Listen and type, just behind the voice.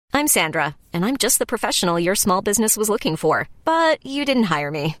I'm Sandra, and I'm just the professional your small business was looking for. But you didn't hire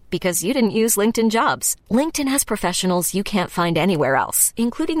me because you didn't use LinkedIn Jobs. LinkedIn has professionals you can't find anywhere else,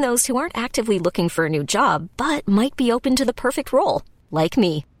 including those who aren't actively looking for a new job, but might be open to the perfect role, like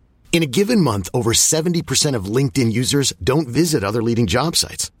me. In a given month, over 70% of LinkedIn users don't visit other leading job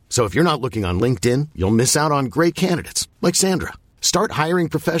sites. So if you're not looking on LinkedIn, you'll miss out on great candidates like Sandra. Start hiring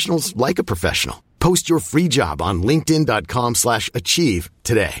professionals like a professional. Post your free job on linkedin.com/achieve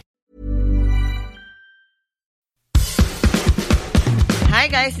today. Hi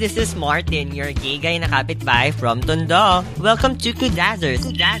guys, this is Martin, your gay guy na kapitbahay from Tondo. Welcome to Kudazzers,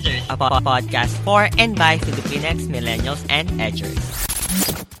 a podcast for and by Filipinx, millennials, and edgers.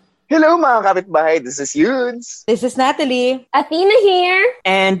 Hello mga kapitbahay, this is Yudes. This is Natalie. Athena here.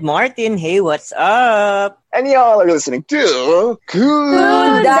 And Martin, hey, what's up? And y'all are listening to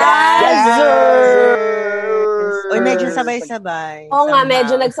Kudazzers! Uy, medyo sabay-sabay. Oo nga,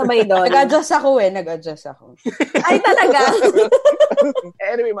 medyo nagsabay doon. Nag-adjust ako. Ay, talaga?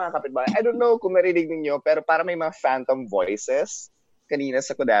 Anyway mga kapitbahay, I don't know kung marinig ninyo, pero para may mga phantom voices kanina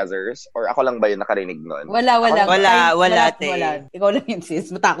sa Kudazzers, or ako lang ba yung nakarinig nun? Wala. Wala. Ikaw lang yun, sis.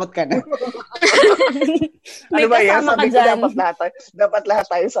 Matakot ka na. Ano ba yan? Sabi ko, dapat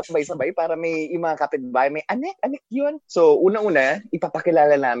lahat tayo sabay-sabay para may yung mga kapitbahay, may anek yun. So, una-una,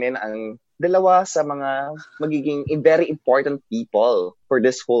 ipapakilala namin ang dalawa sa mga magiging very important people for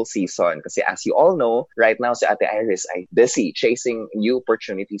this whole season. Kasi as you all know, right now si Ate Iris ay busy chasing new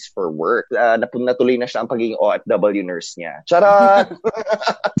opportunities for work. Natuloy na siya ang pagiging OFW nurse niya. Charot!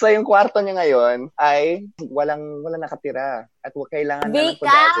 So yung kwarto niya ngayon ay walang nakatira. At kailangan na ng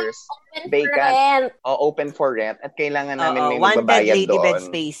Kudazzers. Vacant. Open for rent. At kailangan namin may magbabayad doon. Wanted lady bed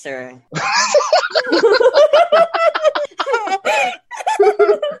spacer.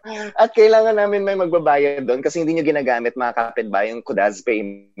 At kailangan namin may magbabayad doon kasi hindi nyo ginagamit mga kapitbahay yung Kudazzpay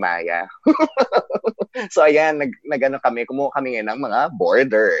Maya. So ayan, nag-ano kami, kumuha kami ngayon ng mga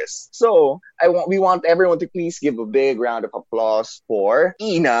boarders. So, we want everyone to please give a big round of applause for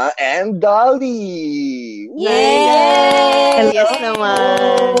Ina and Dolly! Yay! Yes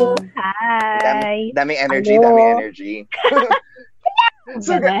naman! Hi! Daming energy.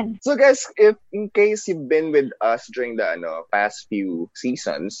 So guys, if in case you've been with us during the past few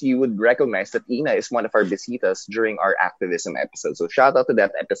seasons, you would recognize that Ina is one of our bisitas during our activism episode. So shout out to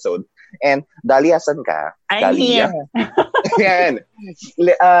that episode. And Dali, asan ka? I'm here. Yan.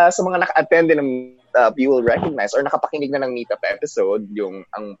 Sa mga naka-attend din ng you will recognize or nakapakinig na ng meetup episode, yung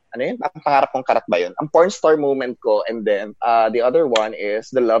ang pangarap kong karat ba yun? Ang porn star moment ko, and then the other one is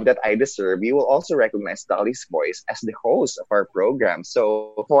The Love That I Deserve. You will also recognize Dolly's voice as the host of our program.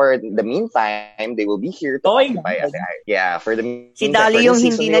 So for the meantime, they will be here to occupy as for the meantime. Si Dolly yung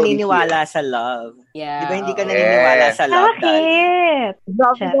hindi naniniwala sa love. Yeah. Di ba hindi ka naniniwala sa love, Dolly?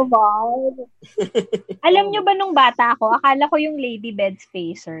 Alam nyo ba nung bata ako, akala ko yung lady bed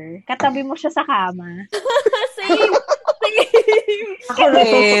spacer. Katabi mo siya sa kama. Same. Ako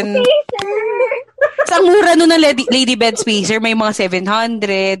rin. Sa mura nun ng lady bed spacer, may mga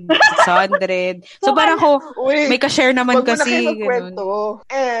 700, 600. So parang may ka-share naman kasi.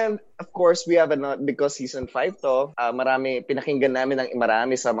 And of course, we have because season 5 to, pinakinggan namin ng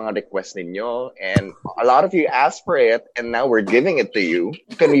marami sa mga request ninyo. And a lot of you asked for it, and now we're giving it to you.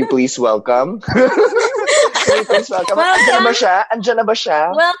 Can we please welcome? Andiyan na ba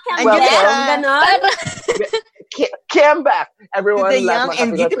siya? Welcome. Ganon. Cam back. Everyone, young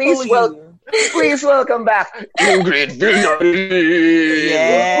and beautiful please welcome back Ingrid Villamarin.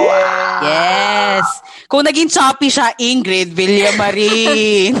 Yes. Kung naging choppy siya, Ingrid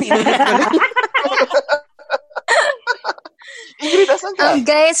Villamarin. Ingrid, asan ka?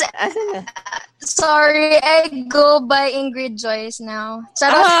 Guys, sorry, I go by Ingrid Joyce now.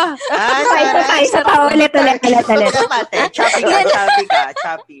 Charot. Ulit.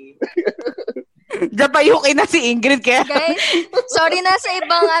 Choppy. Napayukin na si Ingrid kaya. Guys, sorry, nasa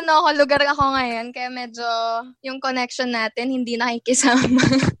ibang lugar ako ngayon, kaya medyo yung connection natin hindi nakikisama.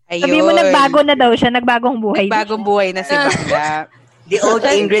 Ayun. Sabi mo nagbagong buhay. Nagbagong buhay na si Bangga. The old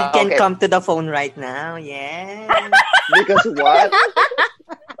Ingrid can come to the phone right now. Yeah. Because what?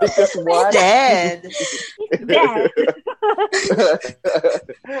 Dead.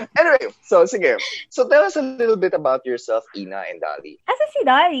 Anyway, so sige. So tell us a little bit about yourself, Ina and Dolly. Asa si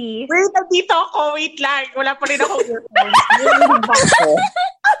Dolly? Wait, nandito ako. Wait lang. Wala pa rin ako.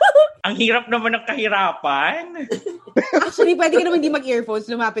 Ang hirap naman ng kahirapan. Actually, pwede ka naman di mag-earphones.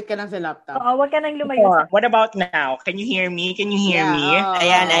 Lumapit ka lang sa laptop. Oo, wag ka nang lumayo. What about now? Can you hear me?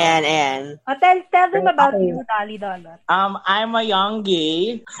 Ayan. Oh, tell them about you, Dolly Dollar. I'm a young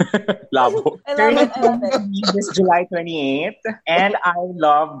gay Labo. I love it. This July 28th, and I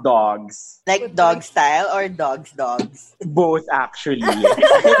love dogs. Like dog style or dogs? Both, actually.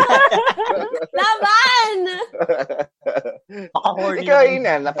 Laban! Ikaw,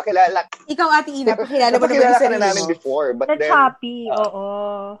 Ina, napakilala. Ikaw, Ate Ina, pakilala mo Napakilala ka naman na namin before. But The then, choppy, oo.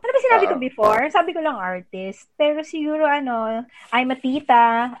 Ano ba sinabi ko before? Sabi ko lang artist. Pero siguro I'm a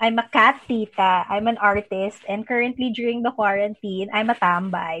tita, I'm a cat tita, I'm an artist, and currently during the quarantine, I'm a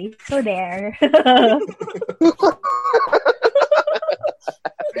tambay. So there.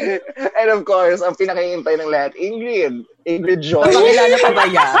 and of course, ang pinakahihintay ng lahat, Ingrid Joy. Magpapakilala pa ba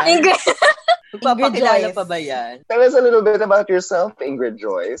yan? Magpapakilala pa ba yan? Tell us a little bit about yourself, Ingrid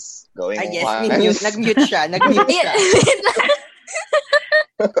Joyce. Going yes, once. nag-mute siya.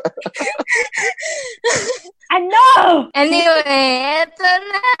 Ano? Anyway, eto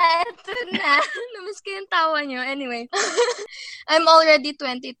na. Namiss ko yung tawa nyo. Anyway, I'm already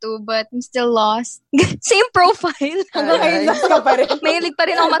 22 but I'm still lost. Same profile. Hanggang ngayon lost ka pa rin. Mahilig pa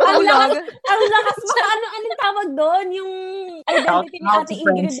rin ako matulog. Ang lakas mo. Anong tawag doon? Yung identity ni Ate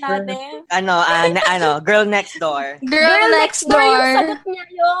Ingrid dati. Girl next door. Girl next door. Yung sagot niya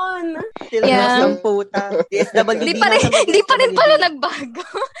yun. Still ng puta. Hindi pa rin pala nagbago.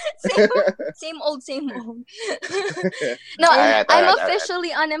 Same old. No, I'm officially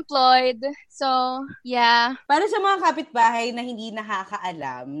unemployed. So, yeah. Para sa mga kapitbahay na hindi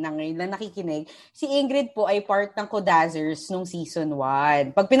nakakaalam, na ngayon lang nakikinig, si Ingrid po ay part ng Kodazers nung season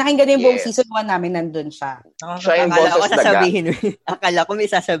 1. Pag pinakinggan niyo yung buong season 1 namin, nandun siya. Siya yung boses daga. Akala ko may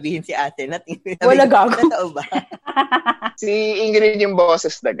sasabihin si ate. Wala gago. Totoo ba? Si Ingrid yung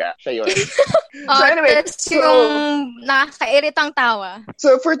boses daga. Siya yun. So anyway, yung nakakairitang tawa.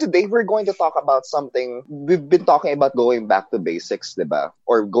 So for today, we're going to talk about something. We've been talking about going back to basics, diba?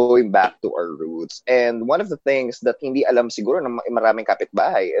 Or going back to our roots. And one of the things that hindi alam siguro ng maraming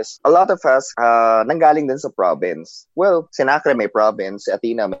kapitbahay is a lot of us nanggaling din sa province. Well, si Nacre may province, si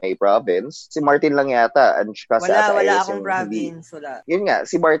Athena may province, si Martin lang yata. And wala akong province. Wala. Yun nga,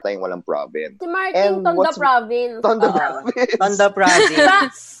 si Martin walang province. Si Martin, Tondo Province. Tondo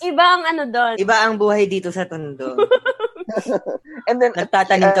Province. Iba ang doon. Iba ang buhay dito sa Tondo. And then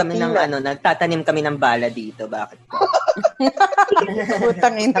nagtatanim kami ng bala dito. Bakit?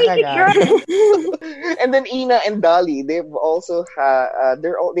 Putang ina ka na. And then Ina and Dolly, they also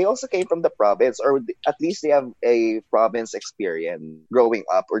came from the province, or at least they have a province experience growing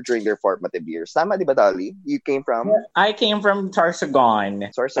up or during their formative years. Tama, di ba, Dolly? You came from? I came from Sorsogon.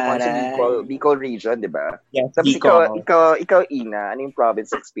 Sorsogon sa Bicol region, di ba? Yes, tapos Bicol. Ikaw, Ina, ano yung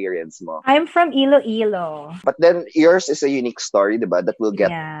province experience mo? I'm from Iloilo. But then yours is a unique story, di ba? That we'll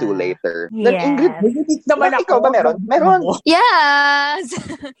get to later. Yes. Then Ingrid, ikaw ba meron? Meron. Yes!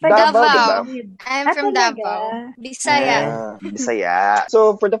 Davao. I'm from Davao. Bisaya. Bisaya.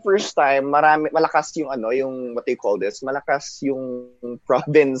 So for the first time, malakas yung yung what do you call this? Malakas yung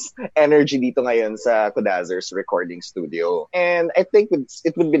province energy dito ngayon sa Kodazers recording studio. And I think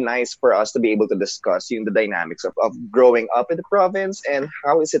it would be nice for us to be able to discuss the dynamics of growing up in the province and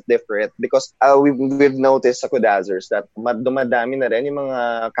how is it different, because we've noticed sa Kodazers that dumadami na rin yung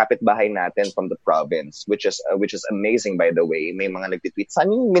mga kapitbahay natin from the province, which is amazing, by the way. May mga nagtitweet.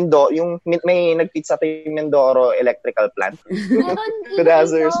 Saan yung may nagtweet sa yung Mindoro electrical plant?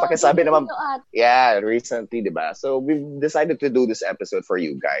 Kodazers, pakisabi naman. Yeah, recently, diba? So we've decided to do this episode for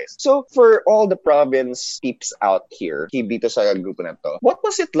you guys. So for all the province peeps out here, dito sa grupo na to, what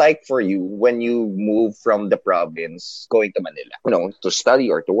was it like for you when you moved from the province going to Manila? To study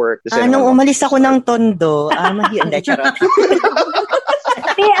or to work? Nung umalis ako ng Tondo, hindi, charot.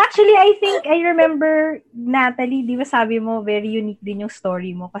 Actually, I think I remember, Natalie, di ba sabi mo, very unique din yung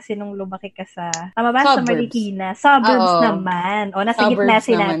story mo kasi nung lumaki ka sa, tama ba? Sa Marikina. Suburbs naman. O, nasa gitna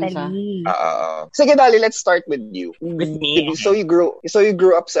si Natalie. Sige, Dali, let's start with you. With me? So you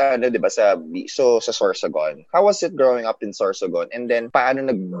grew up sa, di ba, sa Sorsogon. How was it growing up in Sorsogon? And then, paano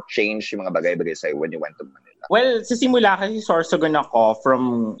nag-change yung mga bagay-bagay sa'yo when you went to Manila? Well, sa simula kasi Sorsogon ako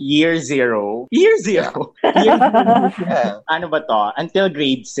from year zero. Ano ba to? Until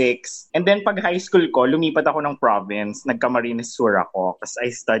grade 6. And then pag high school ko, lumipat ako ng province. Nagcamarines Sur ako kasi I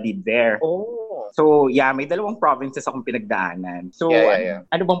studied there. Oh. So, yeah, may dalawang provinces akong pinagdaanan. So,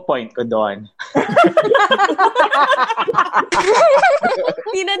 ano bang point ko doon?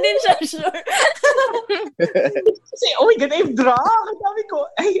 Hindi na din siya sure. Kasi, oh my God, I'm drunk. Sabi ko,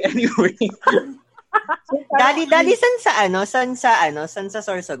 anyway. Dali san sa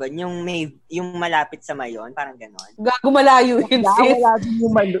Sorsogon yung malapit sa Mayon, parang ganon. Gago malayo yun, sis. Wala din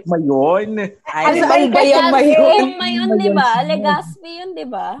yung Mayon. Ay, Mayon. Mayon, di ba? Legazpi yun, di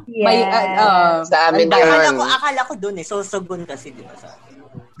ba? Yeah. Sa amin Akala ko dun Sorsogon kasi, di ba?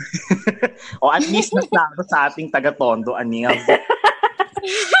 O at least naslaro sa ating taga-Tondo, Anil.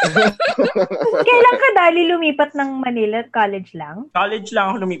 Kailan ka dali lumipat ng Manila? College lang? College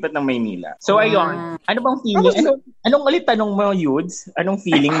lang ako lumipat ng Maynila. So, ayun. Ano bang feeling? Anong ulit tanong mo, Yudes? Anong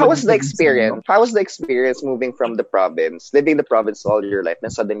feeling? How was the experience? How was the experience moving from the province, living the province all your life,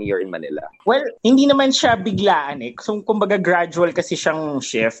 na suddenly you're in Manila? Well, hindi naman siya biglaan eh. So, kumbaga gradual kasi siyang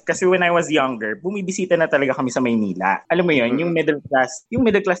shift. Kasi when I was younger, bumibisita na talaga kami sa Maynila. Alam mo yun, yung middle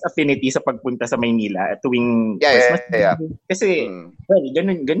class affinity sa pagpunta sa Maynila tuwing Christmas. Yeah. Kasi, well,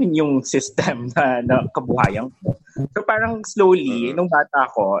 ganun yung system na kabuhayan ko. So parang slowly, nung bata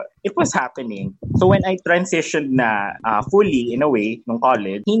ako, it was happening. So when I transitioned na fully in a way nung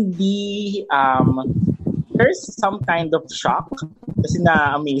college, hindi there's some kind of shock kasi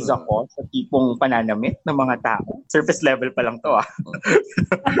na-amaze ako sa tipong pananamit ng mga tao. Surface level pa lang to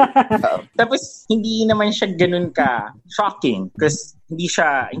Tapos hindi naman siya ganun ka shocking kasi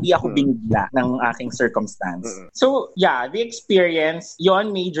hindi ako binigla ng aking circumstance. So, yeah, the experience,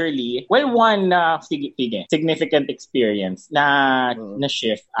 yon majorly, well, one significant experience na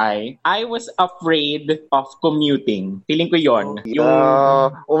shift I was afraid of commuting. Feeling ko yon.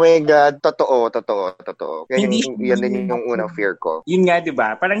 Oh my God, totoo. Yan din yung unang fear ko. Yun nga, di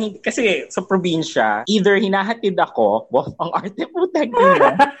ba? Parang kasi sa probinsya, either hinahatid ako, ang arte po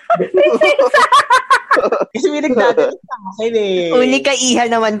tagin kasi may nagdadalik sa akin eh. Uli ka iha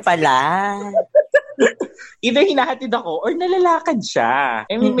naman pala. Either hinahatid ako or nalalakad siya.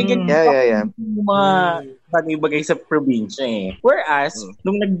 I mean, may ganyan mga bagay-bagay sa probinsya eh. Whereas,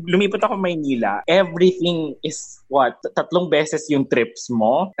 nung lumipat ako Maynila, everything is 3 beses yung trips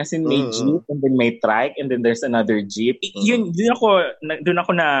mo. As in, may jeep, and then may trike, and then there's another jeep. Yun, doon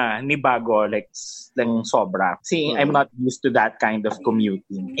ako na nibago, like, lang sobra. Kasi I'm not used to that kind of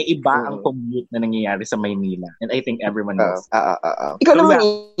commuting. Iba ang commute na nangyayari sa Maynila. And I think everyone knows. Ikaw naman,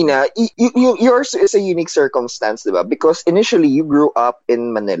 Ina, yours is a unique circumstance, diba? Because initially, you grew up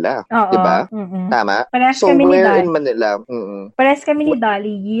in Manila. Diba? Tama? Parehas so, kami where ni in Manila? Parehas kami ni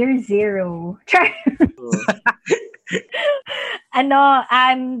Dolly, year 0.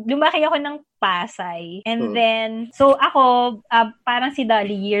 Lumaki ako ng Pasay. And then, so ako, parang si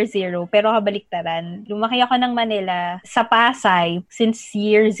Dolly, year 0, pero kabaliktaran. Lumaki ako ng Manila sa Pasay since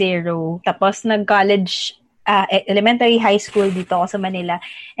year 0. Tapos nag-college, elementary, high school dito ako sa Manila.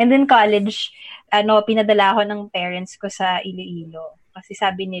 And then college, pinadala ako ng parents ko sa Iloilo. Kasi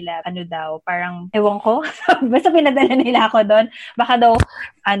sabi nila, parang, ewan ko, basta pinadala nila ako doon. Baka daw,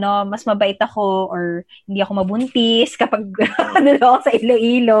 mas mabait ako or hindi ako mabuntis kapag ako sa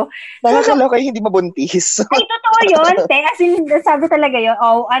Iloilo. Nakakaloka hindi mabuntis. Ay, totoo yun, te. As in, sabi talaga yun.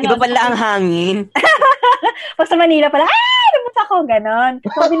 Iba pala ang hangin. Pag sa Manila pala, naman ako, ganon.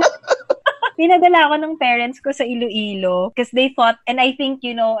 So, pinadala ako ng parents ko sa Iloilo because they thought, and I think,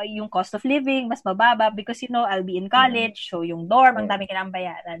 yung cost of living, mas mababa because, I'll be in college, so yung dorm, ang dami kailangang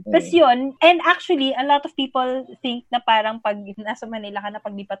bayaran. Tapos yun, and actually, a lot of people think na parang pag nasa Manila ka na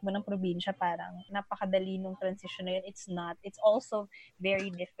paglipat mo ng probinsya, parang napakadali nung transition na yun. It's not. It's also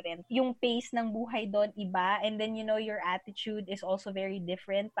very different. Yung pace ng buhay doon, iba, and then, your attitude is also very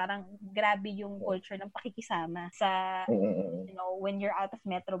different. Parang grabe yung culture ng pakikisama sa, when you're out of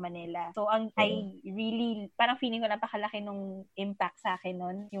Metro Manila. So, I really, parang feeling ko napakalaki nung impact sa akin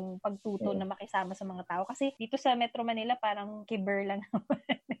nun, yung pagtuto na makisama sa mga tao. Kasi dito sa Metro Manila, parang kiber lang naman.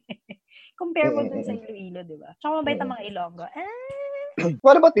 Compare mo dun sa Iloilo, di ba? Tsaka mabait ang mga Ilonggo.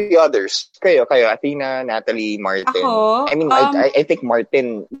 What about the others? Kayo, Athena, Natalie, Martin. Ako? I mean, I think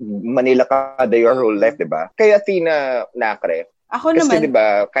Martin, Manila ka your whole life, di ba? Kaya Athena, Nacre. Ako kasi naman,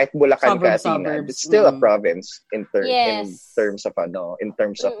 diba, kahit Bulacan ka, Athena, it's still a province in terms of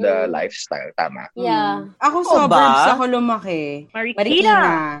the lifestyle, tama? Yeah. Ako suburbs ako lumaki.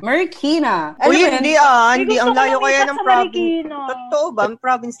 Marikina. Uy, hindi ang layo kaya ng province. Totoo ba?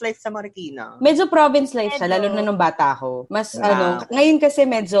 Province life sa Marikina. Medyo province life siya, lalo na nung bata ako. Mas ngayon kasi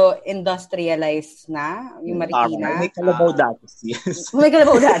medyo industrialized na yung Marikina. May kalabaw dati. May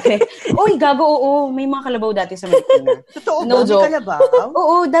kalabaw dati. Uy, gago, oo. May mga kalabaw dati sa Marikina. Totoo no ba? joke. Kalabaw?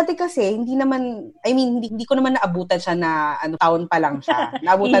 Oo, dati kasi, hindi naman, hindi ko naman naabutan siya na, taon pa lang siya.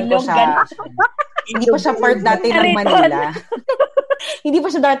 Naabutan ko siya. Hindi pa siya part dati ng Manila. Hindi pa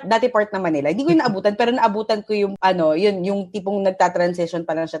siya dati part ng Manila. Hindi ko yung naabutan, pero naabutan ko yung, yung tipong nagta-transition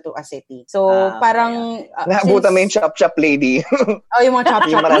pa lang siya to a city. So, parang... naabutan mo yung chop-chop lady. Yung mga chop-chop.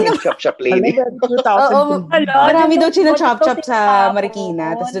 Yung maraming chop-chop lady. Marami daw china-chop-chop sa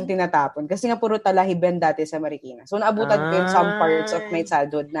Marikina, tapos doon tinatapon. Kasi nga puro talahiben dati sa Marikina. So, naabutan ko yung some parts of my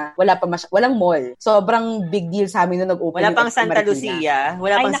childhood na walang mall. Sobrang big deal sa amin nung nag-open. Wala pang Santa Lucia.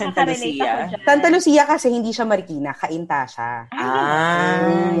 Santa Lucia kasi hindi siya Marikina, Cainta siya.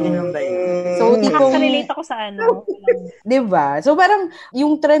 Ganun ba yun? So, tipong... Nakaka-relate ako sa ano. Diba? So, parang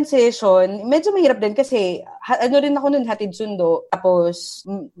yung transition, medyo mahirap din kasi rin ako nun, hatid sundo. Tapos,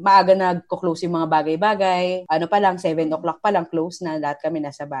 maaga nagko-close yung mga bagay-bagay. Pa lang, 7 o'clock pa lang, close na. Lahat kami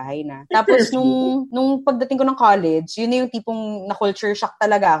nasa bahay na. Tapos, nung pagdating ko ng college, yun na yung tipong na-culture shock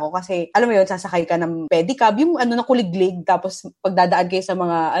talaga ako. Kasi, alam mo yun, sasakay ka ng pedicab, yung na kuliglig. Tapos, pagdadaan kayo sa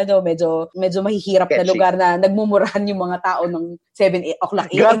mga, medyo mahihirap na lugar na nagmumurahan yung mga tao ng 7 o'clock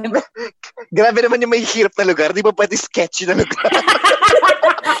a.m. Grabe naman yung mahihirap na lugar. Di ba pwede sketchy na lugar?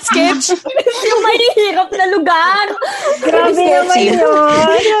 Sketch? Yung mahihirap na lugar. Grabe naman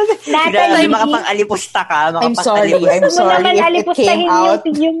yun. Grabe, makapang-alipusta ka. I'm sorry naman if it came out.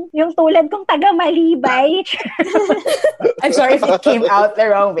 Yung tulad kong taga-Malibay. I'm sorry if it came out the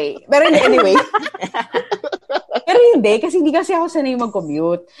wrong way. Pero anyway. Pero hindi, kasi hindi kasi ako sanay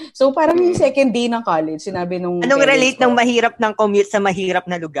mag-commute. So, parang yung second day ng college, sinabi nung... Anong relate ng mahirap ng commute sa mahirap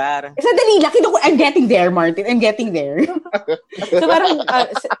na lugar? Sandali, I'm getting there, Martin. I'm getting there. So,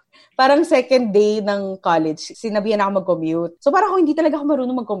 parang second day ng college, sinabihan ako mag-commute. So, parang ako hindi talaga ako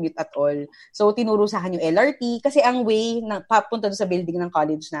marunong mag-commute at all. So, tinuro sa akin yung LRT. Kasi ang way na papunta doon sa building ng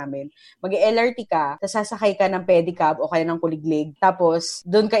college namin, mag-LRT ka, tapos sasakay ka ng pedicab o kaya ng kuliglig. Tapos,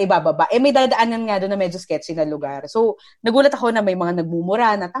 doon ka ibababa. May dadaanan nga doon na medyo sketchy na lugar. So, nagulat ako na may mga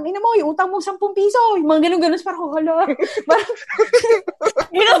nagmumura na, tangina mo, yung utang mo 10 piso. Yung mga ganun-ganun. Parang, hala.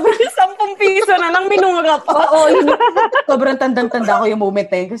 Grabe, 10 piso na lang minunga pa. Oo, sobrang tandang-tanda ko yung moment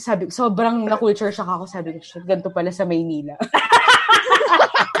na yun. Kasi sabi, sobrang na-culture shock ako. Sabi ko, shit, ganito pala sa Maynila.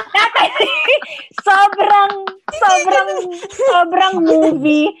 sobrang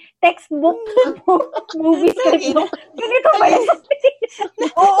movie, textbook, movie script. Ganito pala sa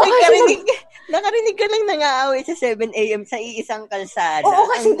Oo, nakarinig ka lang nangaaway sa 7 a.m. sa iisang kalsada. Oo,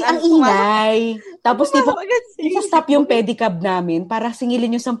 kasi ang ingay. Tapos stop yung pedicab namin para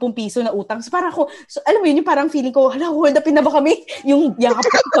singilin yung 10 piso na utang. So, parang ako, alam mo yun, yung parang feeling ko, hala, hold up na ba kami? Yung yakap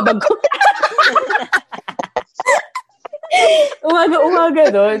ko sa bag ko. Umaga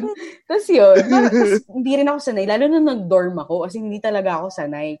doon. Tapos yun, hindi rin ako sanay. Lalo na nag-dorm ako. Kasi hindi talaga ako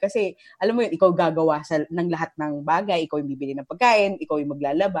sanay. Kasi, alam mo yun, ikaw gagawa ng lahat ng bagay. Ikaw yung bibili ng pagkain. Ikaw yung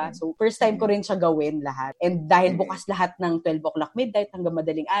maglalaba. So, first time ko rin siya gawin lahat. And dahil bukas lahat ng 12 o'clock midnight hanggang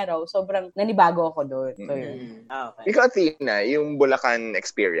madaling araw, sobrang nanibago ako doon. So, yun. Okay. Ikaw, Athena, yung Bulacan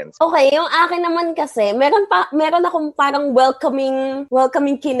experience. Okay, yung akin naman kasi, meron akong parang welcoming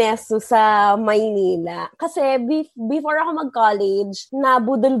kineso sa Maynila. Kasi before ako mag-college,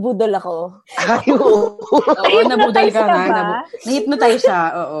 nabudol-budol ako. Oo, nabudol ka nga. Na-hypnotize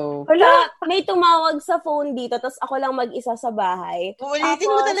siya, oo. Wala, may tumawag sa phone dito, tapos ako lang mag-isa sa bahay.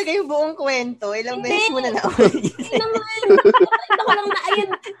 Ulitin mo talaga yung buong kwento. Ilang beses mo na naulit. Hindi naman. Ito ko lang na, ayun,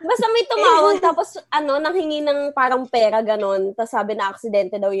 basta may tumawag, tapos nanghingi ng parang pera, ganon. Tapos sabi na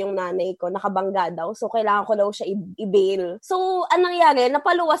aksidente daw yung nanay ko, nakabangga daw. So, kailangan ko daw siya i-bail. So, anong nangyari?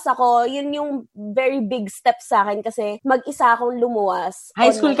 Napaluwas ako. Yun yung very big step sa akin kasi mag-isa akong lumuwas.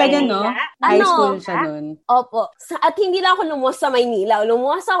 High school ka dyan, no? High school siya nun. Opo. At hindi lang ako lumuwas sa Maynila.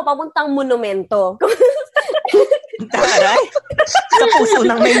 Lumuwas ako papuntang monumento. Taray? Sa puso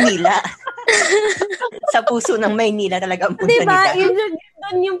ng Maynila. Sa puso ng Maynila talaga ang punta diba? nila.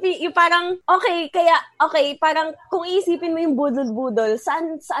 Doon yung parang, okay, parang kung iisipin mo yung budol-budol,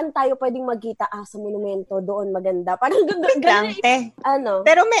 saan tayo pwedeng magkita? Sa monumento, doon maganda. Parang Lang, te. Ano?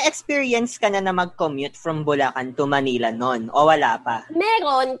 Pero may experience ka na mag-commute from Bulacan to Manila noon? O wala pa?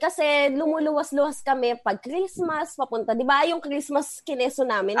 Meron, kasi lumuluwas-luwas kami pag Christmas, papunta. Diba yung Christmas kineso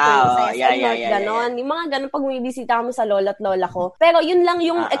namin? Ganon. Yung mga ganon pag bumibisita kami sa lola at lola ko. Pero yun lang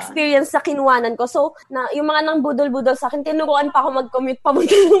yung experience sa kinuwanan ko. So, yung mga nang budol-budol sa akin, tinuruan pa ako mag-commute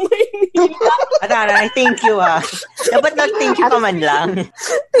pamunta ng Maynila. Ataray, thank you Dapat nag-thank you ka man lang.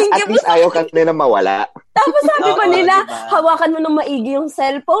 At least ayaw ka nila mawala. Tapos sabi pa nila, diba? Hawakan mo ng maigi yung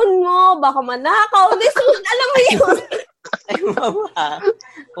cellphone mo, baka manakaw. Alam mo yun. Ay,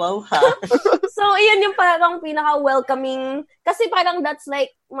 wow ha. So, iyan yung parang pinaka-welcoming. Kasi parang that's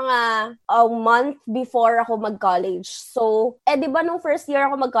like mga a month before ako mag-college. So, di ba nung first year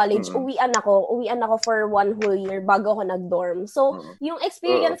ako mag-college, uwian ako for 1 whole year bago ako nag-dorm. So, yung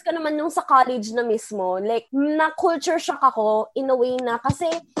experience ko naman nung sa college na mismo, like, na-culture shock ako in a way na kasi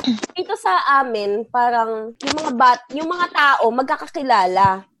dito sa amin, parang yung mga tao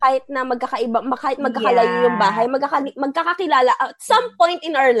magkakakilala. Kahit na kahit magkakalayo yung bahay, magkakakilala. At some point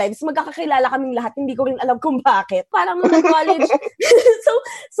in our lives, magkakakilala kaming lahat. Hindi ko rin alam kung bakit. Parang nung nag-college,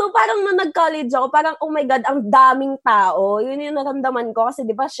 so parang nung nag-college ako, parang, oh my God, ang daming tao. Yun yung naramdaman ko. Kasi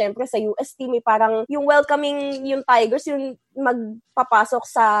diba, syempre sa UST, may parang yung welcoming, yung Tigers, yung magpapasok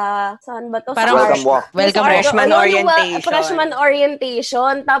sa saan ba to? Parang welcome freshman orientation. Freshman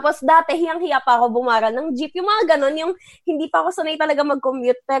orientation. Tapos dati hiyang-hiya pa ako bumara ng jeep. Yung mga ganon, yung hindi pa ako sanay talaga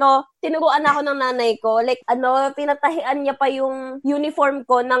mag-commute. Pero tinuruan ako ng nanay ko. Like, pinatahian niya pa yung uniform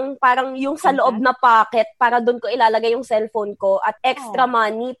ko ng parang yung sa loob na pocket para doon ko ilalagay yung cellphone ko at extra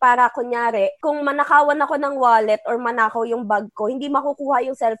money para kunyari, kung manakawan ako ng wallet or manakaw yung bag ko, hindi makukuha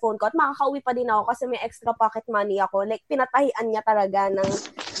yung cellphone ko at makakauwi pa din ako kasi may extra pocket money ako. Like, pinatahian niya talaga ng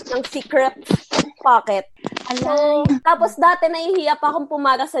secret pocket. So, tapos dati nahihiya pa akong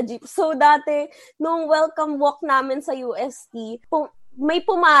pumara sa jeep. So, dati, nung welcome walk namin sa UST, may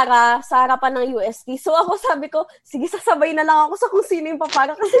pumara sa harapan ng UST. So, ako sabi ko, sige, sasabay na lang ako sa kung sino yung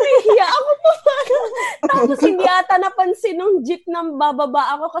papara kasi nahihiya ako pumara. Tapos, hindi ata napansin nung jeep nang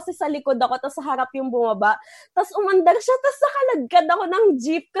bababa ako kasi sa likod ako, tapos sa harap yung bumaba. Tapos, umandar siya, tapos nakalagkad ako ng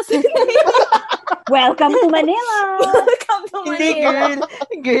jeep kasi Welcome to Manila! Welcome to Manila!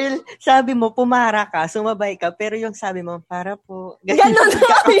 Hindi, girl, sabi mo, pumara ka, sumabay ka, pero yung sabi mo, para po. Ganon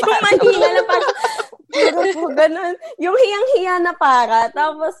yung Manila na parang, ganun. Yung hiyang-hiya na para.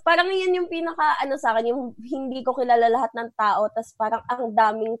 Tapos, parang yan yung pinaka, sa akin, yung hindi ko kilala lahat ng tao. Tapos, parang ang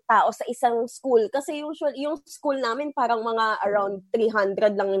daming tao sa isang school. Kasi usually, yung school namin, parang mga around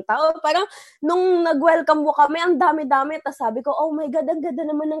 300 lang yung tao. Parang, nung nag-welcome mo kami, ang dami-dami. Tapos, sabi ko, oh my God, ang ganda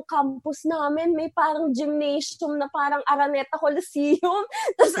naman ng campus namin. May parang gymnasium na parang Araneta Coliseum.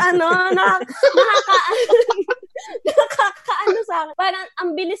 Tapos, nakakaano sa akin. Parang,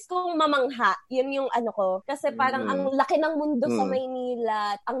 ang bilis kong mamangha. Yun yung ko. Kasi parang ang laki ng mundo sa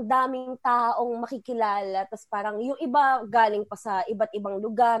Maynila, ang daming taong makikilala, tapos parang yung iba galing pa sa iba't ibang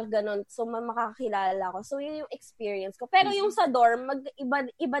lugar, ganon. So, makakilala ko. So, yun yung experience ko. Pero yung sa dorm,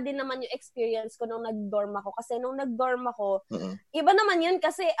 iba din naman yung experience ko nung nag-dorm ako. Kasi nung nag-dorm ako, iba naman yun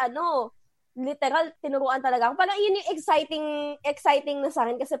kasi literal, tinuruan talaga ako. Parang yun yung exciting na sa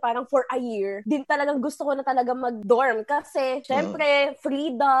akin kasi parang for a year, din talagang gusto ko na talaga mag-dorm kasi, syempre,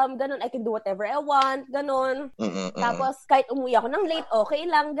 freedom, ganun, I can do whatever I want, ganun. Tapos, kahit umuwi ako ng late, okay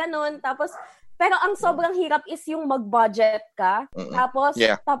lang, ganun. Tapos, pero ang sobrang hirap is yung mag-budget ka.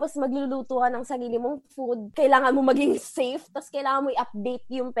 Tapos magluluto ka ng sarili mong food. Kailangan mo maging safe. Tapos kailangan mo i-update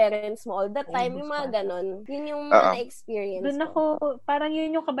yung parents mo all the time. Yung mga ganon. Yun yung na-experience doon ako, parang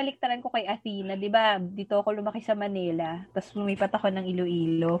yun yung kabaliktaran ko kay Athena. Diba, dito ako lumaki sa Manila. Tapos lumipat ako ng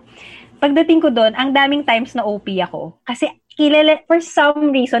Iloilo. Pagdating ko doon, ang daming times na OP ako. Kasi for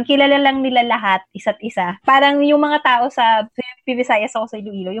some reason, kilala lang nila lahat, isa't isa. Parang yung mga tao sa Visayas ako sa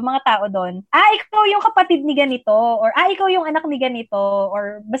Iloilo, yung mga tao doon, ikaw yung kapatid ni ganito, or ikaw yung anak ni ganito,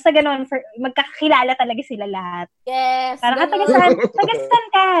 or basta ganon, magkakilala talaga sila lahat. Yes. Parang, taga-saan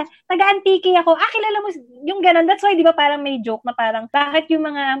ka? Taga-Antique ako. Kilala mo, yung ganon. That's why, di ba, parang may joke na parang, bakit yung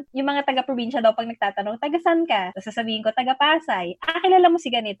mga taga-probinsya daw pag nagtatanong, taga-saan ka? Tapos sasabihin ko, taga-Pasay. Kilala mo si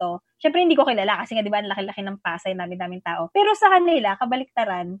ganito. Syempre, hindi ko kilala, kasi nga, di ba, ang laki-laki ng Pasay, daming tao. Pero sa kanila,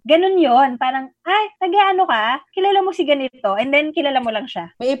 kabaliktaran, ganun yon. Parang, taga-ano ka? Kilala mo si ganito. And then, kilala mo lang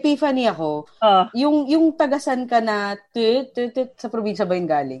siya. May epiphany ako. Yung tagasan ka na sa probinsya ba yung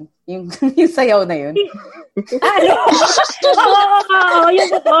galing? Yung sayaw na yun? Oo, yung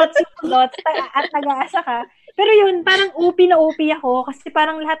lots. At nag-aasa ka. Pero yun, parang OP na OP ako kasi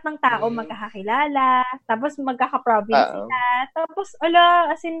parang lahat ng tao magkakakilala, tapos magkaka-province sila. Tapos,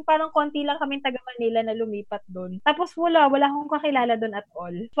 as in, parang konti lang kaming taga Manila na lumipat doon. Tapos wala akong kakilala doon at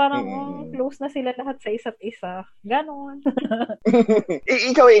all. Parang close na sila lahat sa isa't isa. Ganon.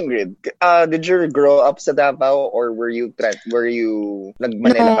 Ikaw, Ingrid, did you grow up sa Davao or were you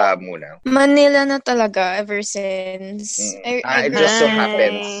nag-Manila ka muna? Manila na talaga ever since. It just so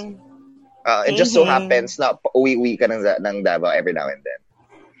happens. It just so happens na uwi ka ng Davao every now and then.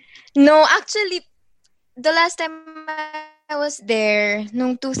 No, actually, the last time I was there,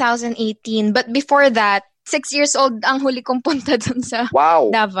 nung 2018. But before that, 6 years old ang huli kong punta dun sa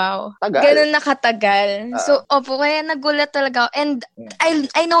Davao. Tagal. Ganun nakatagal. So, kaya nagulat talaga. And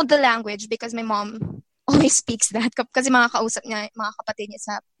I know the language because my mom always speaks that. Kasi mga kausap niya, mga kapatid niya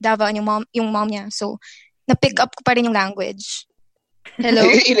sa Davao, yung mom niya. So, na-pick up ko pa rin yung language. Hello?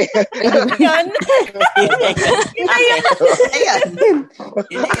 Yan.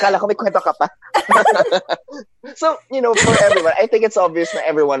 Akala ko may kwento ka pa. So, for everyone, I think it's obvious that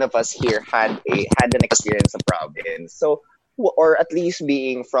every one of us here had an experience in province. So, or at least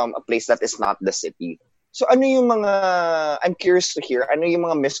being from a place that is not the city. So ano yung mga, I'm curious to hear, ano yung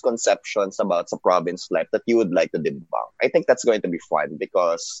mga misconceptions about sa province life that you would like to debunk? I think that's going to be fun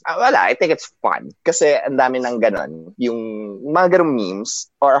because, I think it's fun. Kasi ang dami ng ganon, yung mga ganong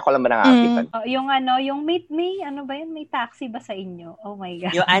memes, or ako lang ba nakakakitan? Yung may taxi ba sa inyo? Oh my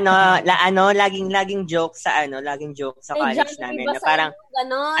God. Yung laging joke sa college namin. Na parang,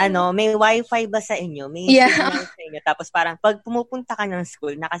 may wifi ba sa inyo? May signal sa inyo? Tapos parang, pag pumupunta ka ng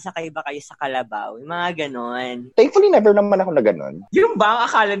school, nakasakay ba kayo sa Kalabaw? Yung mga ganon. Thankfully, never naman ako na ganon. Yung ba ang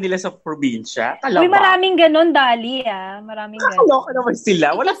akala nila sa probinsya? Uy, maraming ganon, Dali, Maraming ganon. Nakaloka naman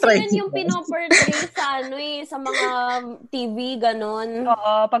sila. Wala tricycle. Kasi yun yung pinoportray sa mga TV, ganon.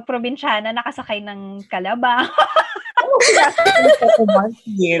 Oo, pag probinsyana, nakasakay ng Kalabaw.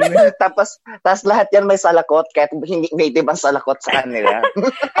 Tapos lahat yan may salakot kahit hindi native ang salakot sa kanila.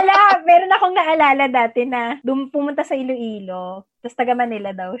 Meron akong naalala dati na pumunta sa Iloilo. Tapos taga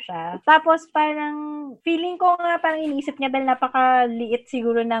Manila daw siya. Tapos parang feeling ko nga parang iniisip niya dahil napakaliit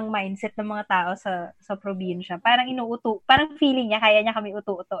siguro ng mindset ng mga tao sa probinsya. Parang parang feeling niya kaya niya kami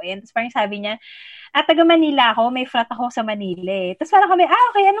utu-utuin. Tapos parang sabi niya, taga Manila ako, may frat ako sa Manila. Tapos parang kami,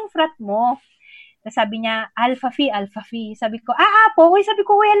 okay, anong frat mo? Sabi niya, Alpha Phi. Sabi ko, Apo. Sabi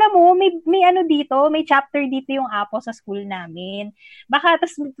ko, alam mo, may dito, may chapter dito yung Apo sa school namin. Baka,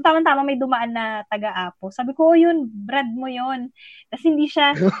 tas tama-tama may dumaan na taga-Apo. Sabi ko, yun, Brad mo yun. Tapos hindi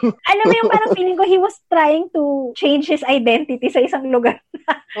siya, alam mo yung parang feeling ko, he was trying to change his identity sa isang lugar.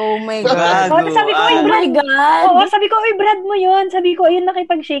 Oh my God. Sabi ko, sabi ko, Brad mo yun. Sabi ko, ayun,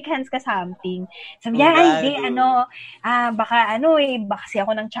 nakipag-shake hands ka something. Sabi niya, hindi, baka kasi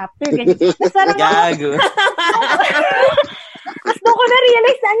ako ng chapter. Ganyan. Tapos parang, gago. Tapos doon ko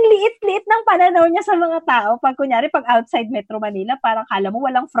na-realize na ang liit-liit ng pananaw niya sa mga tao. Pag kunyari, pag outside Metro Manila, parang kala mo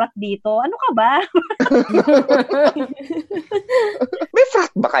walang frat dito. Ano ka ba? May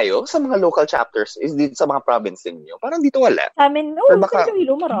frat ba kayo sa mga local chapters? Is dito sa mga province niyo? Parang dito wala. Sa amin, sa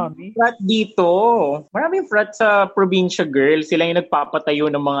Iloilo marami. Frat dito. Maraming frat sa probinsya, girl. Sila yung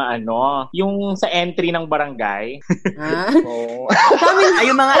nagpapatayo ng mga yung sa entry ng barangay.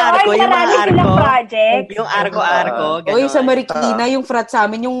 Yung mga arko. Project. Yung arko. Uy, sa Marikina, yung frat sa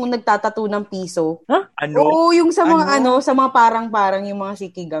amin, yung nagtatato ng piso. Huh? Ano? Oo, yung sa mga sa mga parang yung mga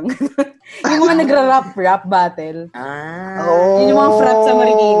sikigang. Yung mga nagra-rap battle. Yun yung mga frat sa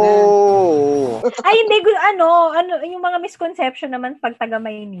Marikina. Ay, hindi, yung mga misconception naman pag taga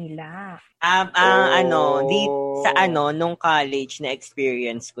Maynila. Nung college na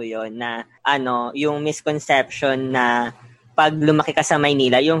experience ko yon na, yung misconception na pag lumaki ka sa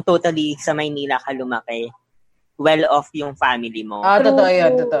Maynila, yung totally sa Maynila ka lumaki, well-off yung family mo. Totoo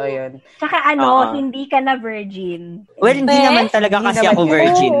yun. Tsaka hindi ka na virgin. Well, hindi naman talaga kasi ako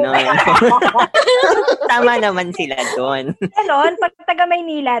virgin. No? Tama naman sila doon. Ganon, pag taga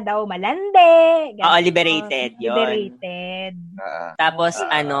Maynila daw, malande. Liberated yun. Liberated. Tapos,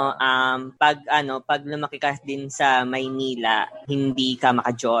 pag lumaki ka din sa Maynila, hindi ka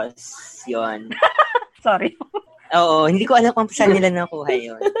maka-Diyos. Yun. Sorry. Oo, hindi ko alam kung saan nila nakuha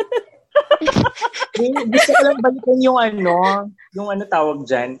yun. Gusto ko lang balikan yung tawag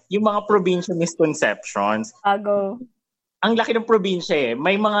dyan, yung mga provincial misconceptions. Go. Ang laki ng probinsya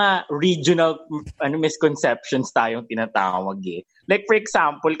may mga regional misconceptions tayong tinatawag Like for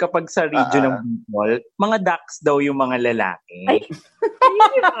example, kapag sa region ng Bicol, mga ducks daw yung mga lalaki. Ay,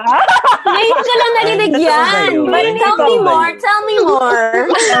 diba? Ngayon ko lang narinig yan. Tell me more.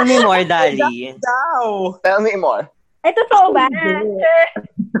 Tell me more, Dali. Tell me more. Ay, totoo ba?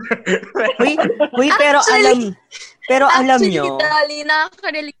 Pero alam nyo. Actually, Dali,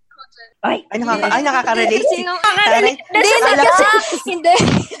 nakaka-relate ko dyan. Ay, nakaka-relate? Hindi.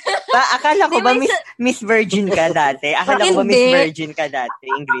 Akala ko ba Miss Virgin ka dati?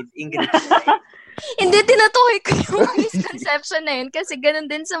 Ingrid? Hindi, tinatukoy ko yung misconception na yun kasi ganun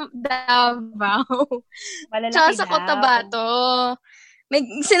din sa Davao. Tsaka sa Cotabato. May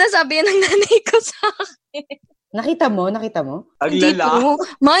sinasabi yan ng nanay ko sa akin. Nakita mo? Hindi ko.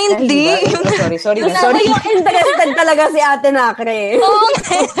 Hindi. Sorry. Yung interested talaga si Ate Nakre. Oo.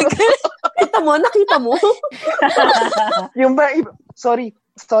 Nakita mo? Yung ba, sorry,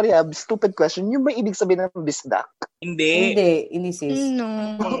 stupid question. Yung ba ibig sabihin ng bisdak? Hindi, sis.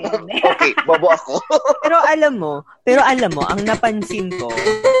 No. Okay, bobo ako. Pero alam mo, ang napansin ko.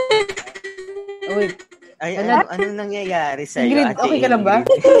 Uy. Ay, anong nangyayari sa'yo? Ingrid, okay ka lang ba?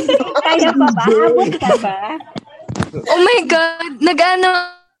 Kaya pa ba? Abot ka ba? Oh my God!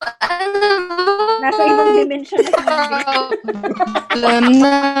 Nasa ibang dimension na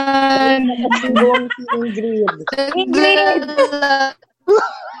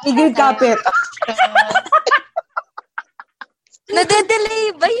Ingrid Kapit.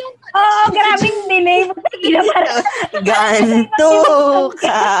 Nade-delay ba yung... Grabing delay. Ganto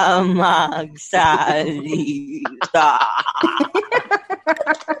ka magsalita.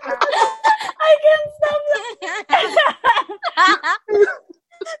 I can't stop.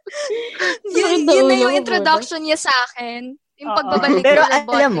 yun na yung introduction niya sa akin. Yung pagbabalik pero na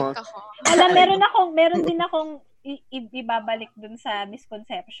alam mo, meron din akong ibabalik dun sa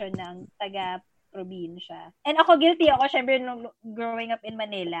misconception ng taga-probinsya. And ako, guilty ako, syempre, nung growing up in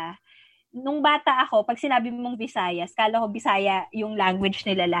Manila, nung bata ako, pag sinabi mong Visayas, kala ko Bisaya yung language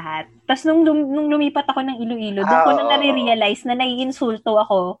nila lahat. Tapos nung lumipat ako ng Iloilo, doon ko na nare-realize na naiinsulto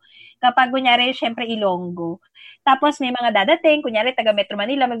ako kapag, kunyari, syempre, Ilonggo. Tapos may mga dadating, kunyari, taga Metro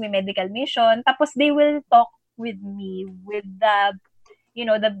Manila, magme-medical mission, tapos they will talk with me with the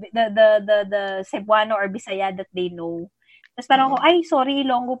Cebuano or Bisaya that they know. Tapos parang ako, ay, sorry,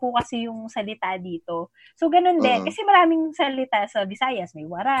 Ilonggo po kasi yung salita dito. So, ganun din. Kasi maraming salita sa Visayas. May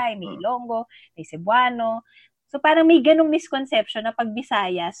Waray, may Ilonggo, may Cebuano. So, parang may ganung misconception na pag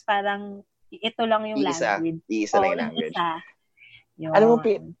Visayas, parang ito lang yung language. Iisa lang yung language. Yun. Alam mo,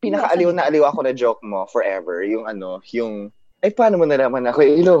 pinaka-aliw na aliw ako na joke mo forever. Yung ay, paano mo nalaman ako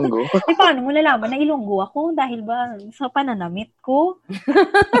Ilonggo? Ay, paano mo nalaman na Ilonggo ako? Dahil ba sa pananamit ko?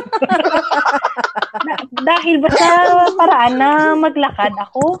 Dahil ba sa paraan na maglakad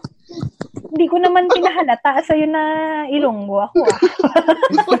ako? Hindi ko naman pinahalata sa'yo na Ilonggo ako.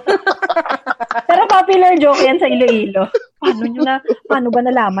 Pero popular joke yan sa Iloilo. Paano ba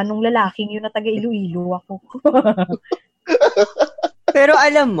nalaman nung lalaking yun na taga Iloilo ako? Pero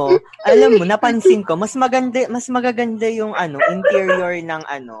alam mo, napansin ko, mas magaganda yung interior ng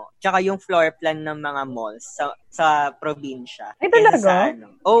tsaka yung floor plan ng mga malls sa probinsya. Ay, talaga?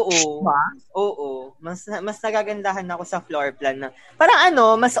 Oo. Oo. Mas nagagandahan ako sa floor plan na parang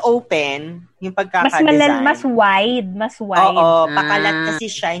mas open yung pagkaka-design. Mas wide. Oo, pakalat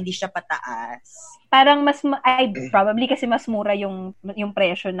kasi siya, hindi siya pataas. Parang probably kasi mas mura yung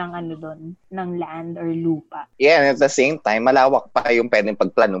presyo ng doon, ng land or lupa. Yeah, and at the same time, malawak pa yung pwedeng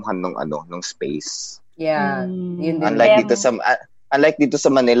pagplanuhan ng space. Yeah. Unlike dito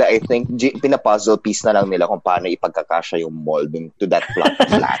sa Manila, I think pina-puzzle piece na lang nila kung paano ipagkakasya yung mall to that plot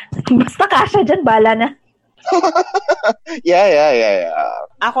of land. Basta kasya dyan, bala na. Yeah.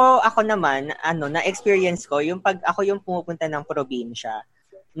 Ako naman, na-experience ko, ako yung pumupunta ng probinsya.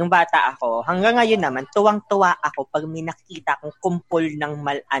 Nung bata ako, hanggang ngayon naman, tuwang-tuwa ako pag may nakita kong kumpol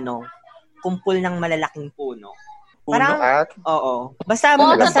ng malalaking puno. Parang, oo.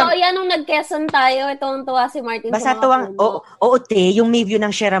 Totoo yan nung nag-Quezon tayo. Tuwang-tuwa si Martin. Basta yung may view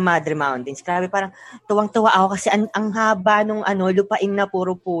ng Sierra Madre Mountains. Grabe, parang tuwang-tuwa ako kasi ang haba nung lupain na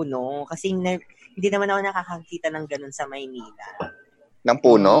puro puno. Kasi hindi naman ako nakakakita ng ganun sa Maynila. Ng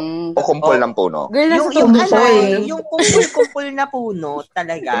puno? O kumpol ng puno? Girl, yung kumpol na puno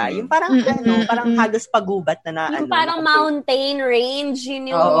talaga. Yung parang parang halos pagubat na yung parang mountain range.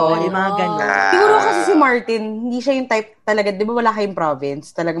 Yun yung... Oo, yung mga ganun. Siguro kasi si Martin, hindi siya yung type talaga, di ba wala kayong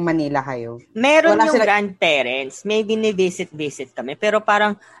province? Talagang Manila kayo. Meron yung grandparents. Maybe ni-visit kami. Pero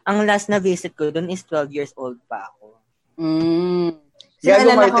parang ang last na visit ko doon is 12 years old pa ako. Gago,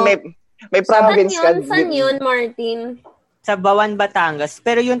 Martin, may province ka. Saan yun, Martin? Sa Bawan, Batangas.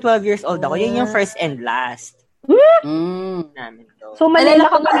 Pero yung 12 years old ako, yun yung first and last. Namin to. So, Manila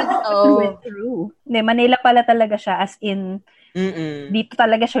ka pala through. Manila pala talaga siya as in, dito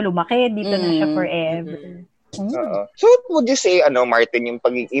talaga siya lumaki, dito na siya forever. So, what would you say, Martin, yung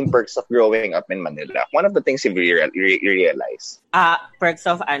pagiging perks of growing up in Manila? One of the things you realize? Perks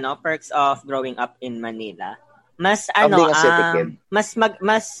of growing up in Manila.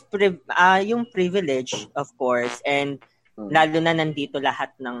 Yung privilege, of course, and lalo na nandito lahat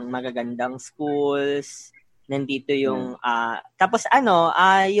ng magagandang schools, nandito yung tapos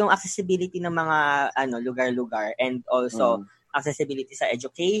yung accessibility ng mga lugar-lugar, and also accessibility sa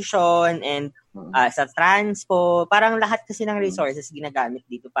education and sa transpo. Parang lahat kasi ng resources ginagamit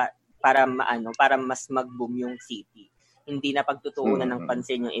dito para mas mag-boom yung city. Hindi na pagtutuunan ng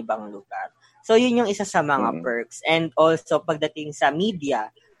pansin yung ibang lugar. So yun yung isa sa mga perks. And also pagdating sa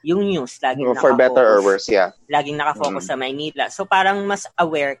media, yung news, laging for better or worse, yeah. Laging nakafocus sa Maynila. So parang mas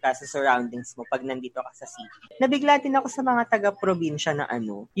aware ka sa surroundings mo pag nandito ka sa city. Nabigla din ako sa mga taga-probinsya na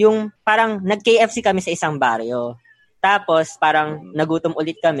yung parang nag-KFC kami sa isang baryo. Tapos parang nagutom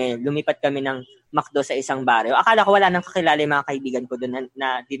ulit kami, lumipat kami ng McDo sa isang baryo. Akala ko wala nang kakilala yung mga kaibigan ko doon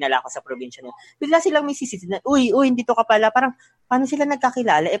na dinala ko sa probinsya na. Bigla silang may sisisi na, uy, dito ka pala. Parang, paano sila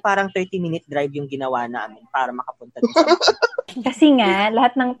nagkakilala? Parang 30-minute drive yung ginawa namin para makapunta doon. Kasi nga,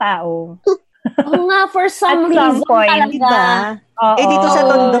 lahat ng tao. Oo nga, for some reason point, talaga. Diba? Dito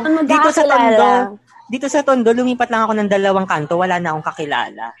sa Tondo, dito sa Tondo, lumipat lang ako ng 2 kanto, wala na akong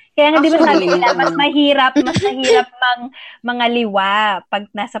kakilala. Kaya nga di ba sabi nila, mas mahirap mga liwa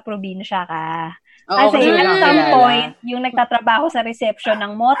pag nasa probinsya ka. Kasi at some point, yung nagtatrabaho sa reception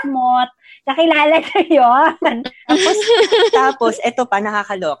ng Motmot, kakilala na yun. Tapos, eto pa,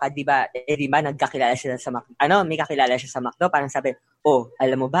 nakakaloka, di ba? Di ba, nagkakilala sila sa may kakilala siya sa McDo, parang sabi,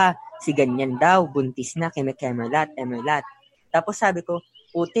 alam mo ba, si ganyan daw, buntis na, Emerald. Tapos sabi ko,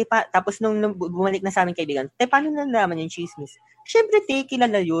 tapos nung bumalik na sa aming kaibigan, paano nalaman yung chismis? Siyempre,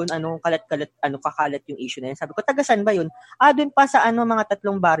 kilala yun, kakalat yung issue na yun. Sabi ko, taga saan ba yun? Doon pa sa mga 3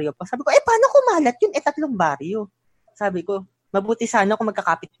 baryo pa. Sabi ko, paano kumalat yun? 3 baryo. Sabi ko, mabuti sana kung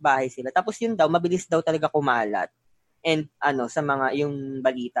magkakapit-bahay sila. Tapos yun daw, mabilis daw talaga kumalat. And sa yung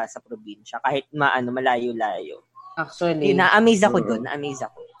balita sa probinsya, kahit malayo-layo. Actually. Na-amaze ako doon,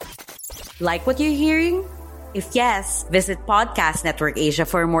 Like what you're hearing? If yes, visit Podcast Network Asia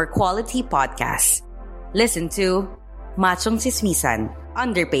for more quality podcasts. Listen to Machong Sismisan,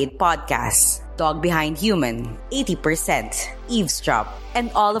 Underpaid Podcasts, Dog Behind Human, 80%, Eavesdrop,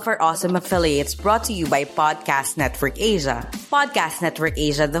 and all of our awesome affiliates brought to you by Podcast Network Asia. Podcast Network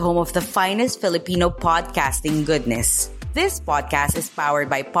Asia, the home of the finest Filipino podcasting goodness. This podcast is powered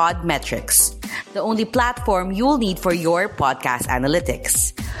by Podmetrics, the only platform you'll need for your podcast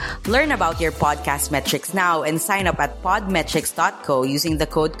analytics. Learn about your podcast metrics now and sign up at podmetrics.co using the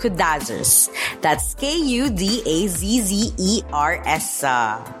code KUDAZZERS. That's KUDAZZERS.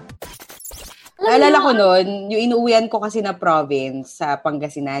 Naalala ko noon, yung inuuwian ko kasi na province sa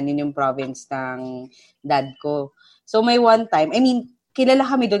Pangasinan, yun yung province ng dad ko. So may one time, kilala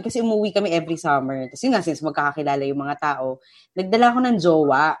kami doon kasi umuwi kami every summer. Tapos yun nga, since magkakakilala yung mga tao, nagdala ko ng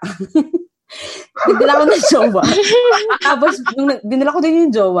jowa. Tapos, nung dinala ko din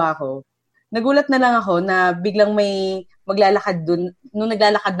yung jowa ko, nagulat na lang ako na biglang may maglalakad doon. Nung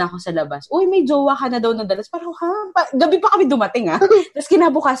naglalakad na ako sa labas, may jowa ka na daw ng dalas. Parang, gabi pa kami dumating, Tapos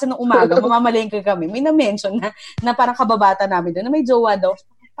kinabukasan ng umaga, mamamalengke kami. May na-mention na parang kababata namin doon na may jowa daw.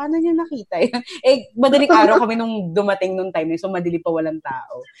 Paano niya nakita yan? Madaling araw kami nung dumating nung time so madali pa walang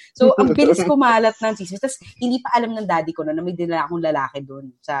tao. So, ang bilis kumalat ng chismis. Tapos, hindi pa alam ng daddy ko na may dinala akong lalaki doon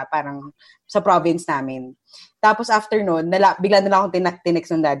sa province namin. Tapos, after noon, bigla na lang akong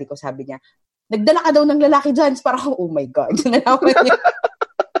tinext ng daddy ko. Sabi niya, nagdala ka daw ng lalaki dyan. Parang, oh my God. Nalaman niya.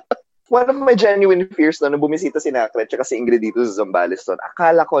 One of my genuine fears nung bumisita si Naklet tsaka si Ingrid dito sa Zambales doon,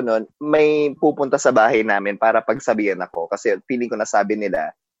 akala ko noon may pupunta sa bahay namin para pagsabihan ako kasi feeling ko nasabi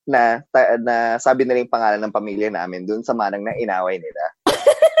nila na sabi nila yung pangalan ng pamilya namin doon sa manang na inaway nila.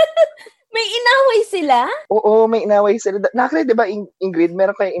 May inaway sila? Oo, may inaway sila. Naklet, di ba Ingrid,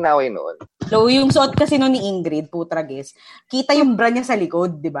 meron kayong inaway noon? So, yung suot kasi noon ni Ingrid, putragis, kita yung bra niya sa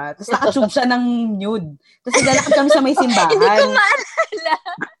likod, di ba? Tapos nakatube siya ng nude. Tapos naglalakad kami sa may simbahan. Hindi ko maalala.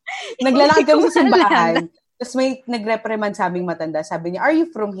 Naglalakad kami sa simbahan. Tapos may nag-reprimand sa aming matanda. Sabi niya, are you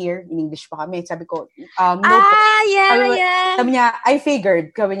from here? In English pa kami. Sabi ko, no. Yeah. Sabi niya, I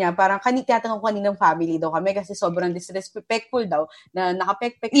figured. Sabi niya, parang tinatanong ko kaninang family daw kami kasi sobrang disrespectful daw na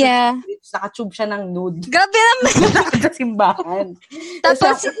nakapekpek nakatube siya ng nude. Grabe naman. Sa simbahan.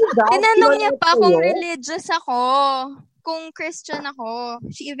 Tapos, tinanong niya pa kung religious ako. Kung Christian ako.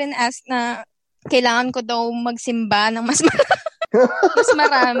 She even asked na kailangan ko daw magsimba ng mas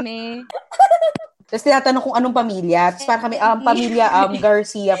marami. Tapos tinatanong kung anong pamilya. Tapos parang kami, pamilya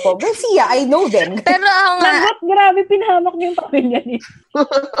Garcia po. Garcia, I know them. Pero grabe, pinahamak niyo yung pamilya niyo.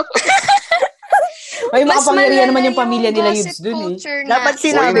 May makapangyarihan naman yung pamilya nila Yudes dun Dapat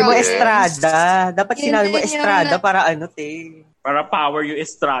sinabi mo Estrada. Para para power yung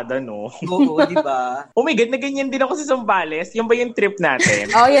Estrada, no? Oo, di ba? Oh my God, na ganyan din ako sa Zambales. Yan ba yung trip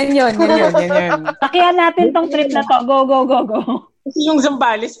natin? Yan yun. Takihan natin tong trip na to. Go. Kasi yung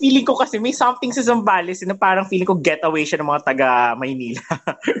Zambales, feeling ko kasi may something sa Zambales na parang feeling ko getaway siya ng mga taga Maynila.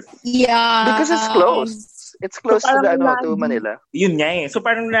 Yeah. Because it's close. It's close to Manila. Yun nga So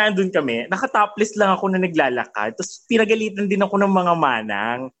parang nandun kami, nakatopless lang ako na naglalakad. Tapos pinagalitan din ako ng mga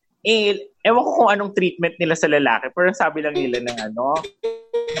manang. Ewan ko kung anong treatment nila sa lalaki. Pero sabi lang nila na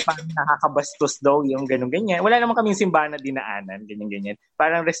parang nakakabastos daw yung ganun-ganyan. Wala naman kaming simbahan na dinaanan, ganyan-ganyan.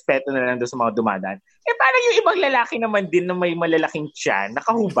 Parang respeto na lang doon sa mga dumadaan. Parang yung ibang lalaki naman din na may malalaking tiyan,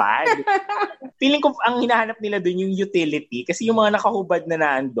 nakahubad. Feeling ko ang hinahanap nila doon yung utility. Kasi yung mga nakahubad na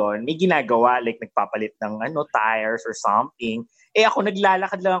naandun, may ginagawa, like nagpapalit ng tires or something. Ako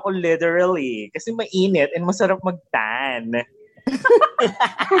naglalakad lang ako literally. Kasi mainit and masarap mag-tan. At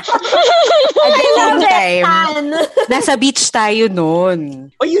the same time, nasa beach tayo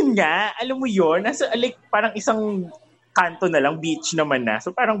noon. Yun nga. Alam mo yun? Nasa, parang isang kanto na lang, beach naman na. So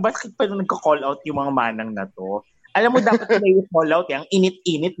parang bakit pa nagka-call out yung mga manang na to? Alam mo, dapat sila yung fallout. Ang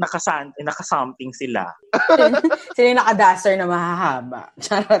init-init, nakasamping sila. Sila yung nakadaster na mahahaba.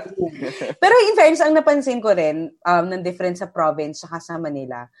 Charot. Pero in fairness, ang napansin ko rin, ng difference sa province at sa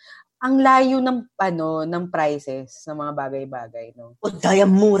Manila, ang layo ng prices ng mga bagay-bagay, no? Day,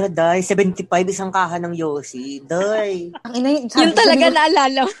 ang mura, day. 75 isang kaha ng Yossi. Day. Yun talaga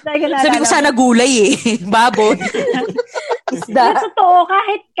naalala. Sabi ko sana gulay baboy. Isda. Totoo,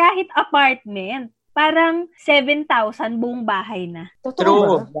 kahit apartment, parang 7,000 buong bahay na.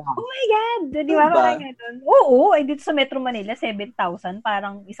 True. Oh my God! Di ba? Parang ganun. Oo, dito sa Metro Manila, 7,000,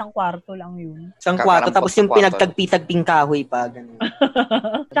 parang isang kwarto lang yun. Isang kwarto, tapos yung pinagtagpitagping kahoy pa. Ganun.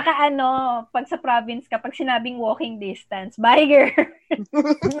 Tsaka pag sa province ka, pag sinabing walking distance, bye girl!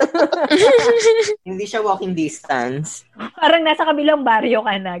 Hindi siya walking distance. Parang nasa kabilang baryo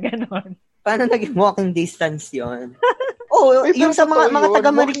ka na, ganun. Paano naging walking distance yun? Yung sa mga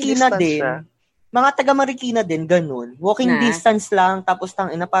taga-Marikina din. Mga taga-Marikina din, ganun. Walking distance lang, tapos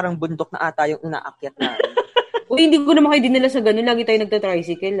parang bundok na ata yung inaakyat na. Hindi ko naman kayo dinala sa ganun. Lagi tayo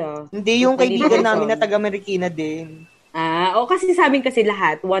nagta-tricycle, Hindi, yung kaibigan namin na taga-Marikina din. Kasi sa amin kasi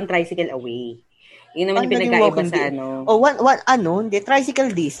lahat, one tricycle away. Yun naman yung pinagkaiba sa hindi,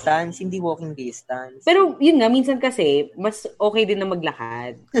 tricycle distance, hindi walking distance. Pero yun nga, minsan kasi, mas okay din na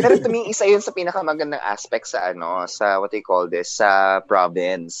maglakad. Pero to me, isa yun sa pinakamagandang aspect sa sa what they call this, sa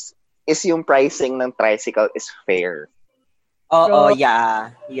province, is yung pricing ng tricycle is fair.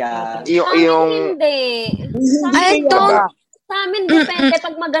 Yeah. Hindi. Sa amin, depende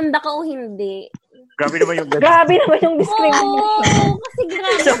pag maganda ka o hindi. Grabe naman yung discrimination. Oo, kasi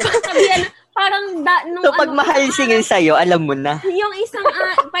grabe. Sabihan, parang pag mahal singil sa'yo, alam mo na. Yung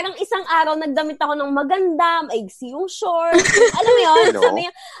parang isang araw, nagdamit ako ng maganda, maigsi yung short. Alam mo yun? Sabi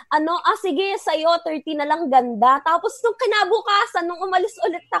niya, sige, sa'yo, 30 na lang ganda. Tapos, nung kinabukasan, nung umalis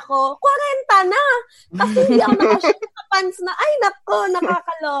ulit ako, 40 na. Kasi hindi ako nakashoot sa pants na, ay, nako,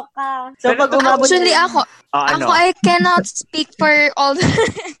 nakakaloka. So, pag umabot actually, ako, I cannot speak for all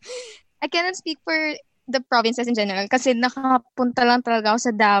I cannot speak for the provinces in general kasi nakapunta lang talaga ako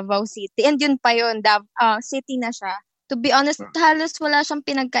sa Davao City. And yun pa yun, city na siya. To be honest, halos wala siyang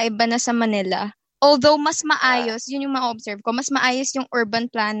pinagkaiba na sa Manila. Although mas maayos, yun yung ma-observe ko, mas maayos yung urban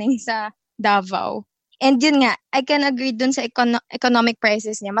planning sa Davao. And yun nga, I can agree dun sa economic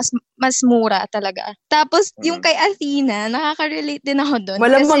prices niya. Mas mura talaga. Tapos, yung kay Athena, nakaka-relate din ako dun.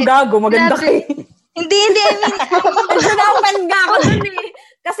 Malamang gago, maganda kayo. Hindi, I mean, nagpapalga ako dun eh.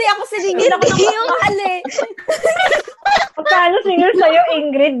 Kasi ako siningil ako ng mahal eh. Pagkano single sa'yo,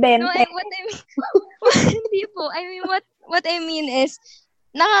 Ingrid, Bente? No, what I mean, hindi po. I mean, what I mean is,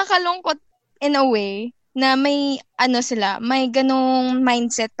 nakakalungkot in a way na may, may ganong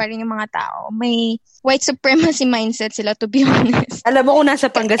mindset pa rin yung mga tao. May white supremacy mindset sila, to be honest. Alam mo kung nasa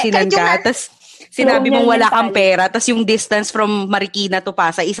Pangasinan ka, tas sinabi mong wala kang pera, tas yung distance from Marikina to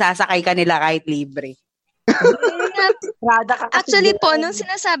Pasay, isasakay ka nila kahit libre. Actually po, nung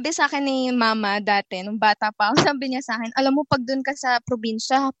sinasabi sa akin ni mama dati, nung bata pa, sabi niya sa akin, alam mo, pag doon ka sa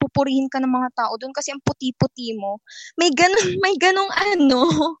probinsya, pupurihin ka ng mga tao doon kasi ang puti-puti mo. May ganong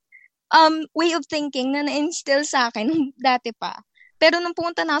way of thinking na na-instill sa akin nung dati pa. Pero nung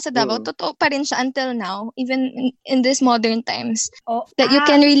pumunta na ako sa Davao, totoo pa rin siya until now, even in these modern times, that you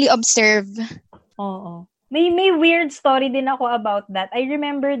can really observe. Oo. May weird story din ako about that. I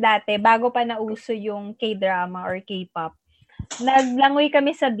remember dati, bago pa nauso yung K-drama or K-pop, naglangoy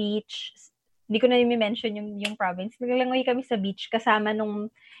kami sa beach. Hindi ko na i-mention yung province. Naglangoy kami sa beach kasama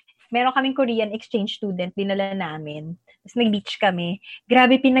meron kaming Korean exchange student, dinala namin. Tapos nag-beach kami.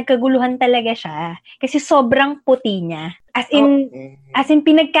 Grabe, pinagkaguluhan talaga siya. Kasi sobrang puti niya. As in,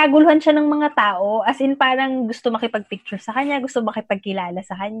 pinagkaguluhan siya ng mga tao. As in, parang gusto makipag-picture sa kanya, gusto makipagkilala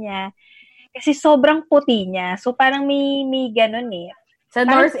sa kanya. Kasi sobrang puti niya. So, parang may ganun eh. Sa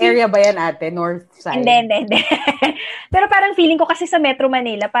north area ba yan, ate? North side? Hindi. Pero parang feeling ko kasi sa Metro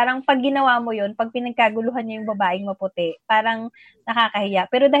Manila, parang pag ginawa mo yun, pag pinagkaguluhan niya yung babaeng maputi, parang nakakahiya.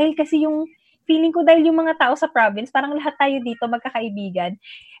 Pero dahil kasi feeling ko dahil yung mga tao sa province, parang lahat tayo dito magkakaibigan.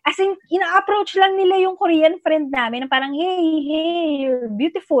 As in, ina-approach lang nila yung Korean friend namin na parang, hey, you're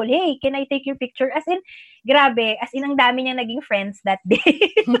beautiful. Hey, can I take your picture? As in, grabe. As in, ang dami niyang naging friends that day.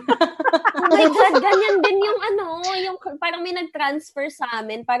 Oh my God, ganyan din yung yung parang may nag-transfer sa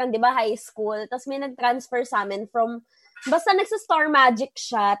amin, parang 'di ba high school, tapos may nag-transfer sa amin from basta nagsa-Star Magic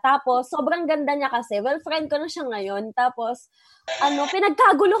siya, tapos sobrang ganda niya kasi, well, friend ko na siya ngayon, tapos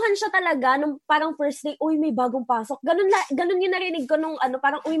pinagkaguluhan siya talaga nung parang first day, uy, may bagong pasok. Ganun yung narinig ko nung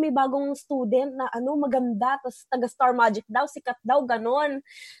parang, uy, may bagong student na maganda, tapos taga-Star Magic daw, sikat daw, ganun.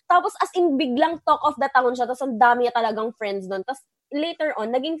 Tapos as in, biglang talk of the town siya, tapos ang dami niya talagang friends doon. Tapos later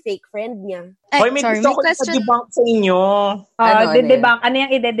on, naging fake friend niya. Hoy, may gusto ko i-debunk sa inyo. Ano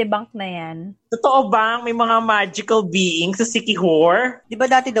yung i-debunk na yan? Totoo bang may mga magical beings sa Siquijor? Di ba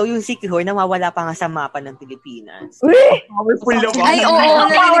dati daw yung Siquijor nawawala pa nga sa mapa ng Pilipinas? Uy! Powerful naman. Ay, oo.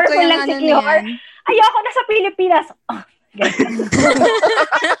 Powerful lang Siquijor. Ayoko na sa Pilipinas.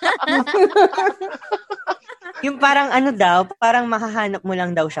 Yung parang parang makahanap mo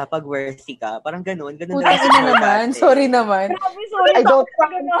lang daw siya pag worthy ka. Parang ganun. Putang ina naman. Sorry naman.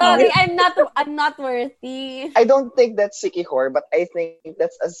 Sorry, I'm not worthy. I don't think that's Siquijor, but I think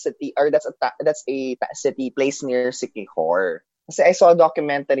that's a city, or that's a city place near Siquijor. Kasi I saw a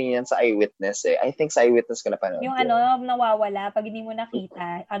documentary niyan sa Eyewitness eh. I think sa Eyewitness ko napanood. Yung nawawala, pag hindi mo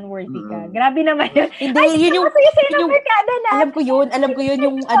nakita, unworthy ka. Grabe naman yun. Hindi, yun yung alam ko yun,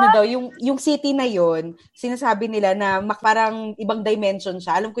 yung yung city na yun, sinasabi nila na parang ibang dimension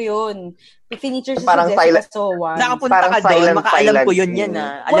siya. Alam ko yun. Finiture siya parang sa Jessica Sowan. Nakapunta ka doon, makaalam ko yun yan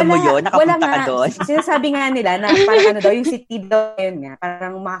ah. Alam mo yun, nakapunta ka doon. Sinasabi nga nila na parang yung city daw yun nga,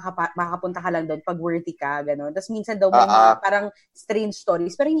 parang makakapunta ka lang doon pag worthy ka, gano'n. Tapos minsan daw may mga parang strange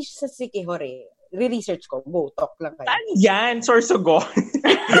stories, pero hindi siya sa Siquijor eh. Re-research ko. Go, talk lang kayo. Yan, source go.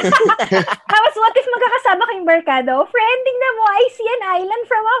 Tapos what if magkakasama kayong barkado? Friending na mo, I see an island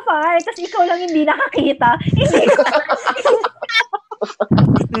from afar. Tapos ikaw lang hindi nakakita.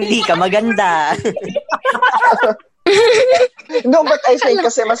 Hindi ka maganda. No, but I think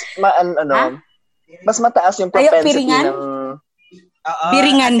kasi mas mataas yung propensity ng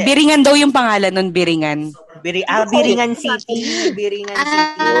Biringan daw yung pangalan nun, Biringan. Biringan City.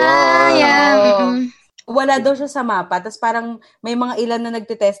 Yeah. Wala daw siya sa mapa. Tapos parang may mga ilan na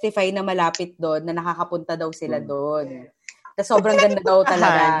nagtitestify na malapit doon, na nakakapunta daw sila doon. Tapos sobrang ganda daw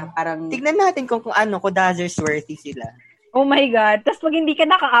talaga. Parang tignan natin kung dazzers worthy sila. Oh my God. Tapos pag hindi ka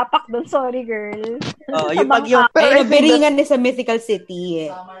nakaapak doon, sorry girl. Yung pag yung... Biringan is a mythical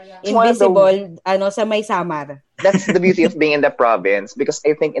city. Invisible, sa may Samar. That's the beauty of being in the province, because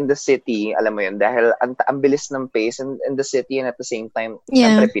I think in the city, alam mo yun, dahil ang bilis ng pace in the city, and at the same time,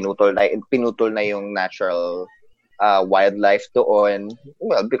 syempre, pinutol na yung natural wildlife doon.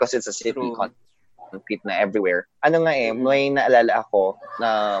 Well, because it's a city, concrete na everywhere. May naalala ako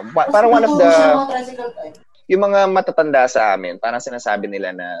na parang one of the... Yung mga matatanda sa amin, parang sinasabi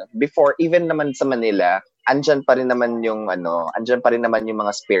nila na before, even naman sa Manila, andyan pa rin naman yung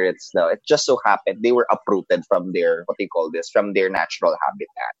mga spirits daw. It just so happened they were uprooted from their, from their natural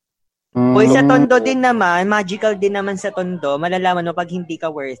habitat. Uy, sa Tondo din naman, magical din naman sa Tondo, malalaman mo pag hindi ka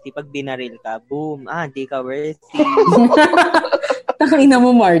worthy, pag binaril ka, boom, hindi ka worthy. Tangina mo,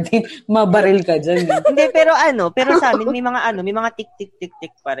 Martin, mabaril ka dyan. Hindi, pero sa amin, may mga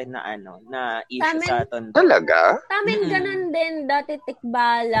tik-tik-tik-tik pa rin na issue sa Tondo. Talaga? Tamin ganun din, dati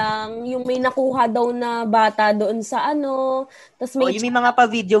tikbalang, yung may nakuha daw na bata doon sa tas may... yung may mga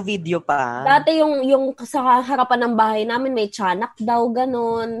pa-video pa. Dati yung sa harapan ng bahay namin, may tiyanak daw,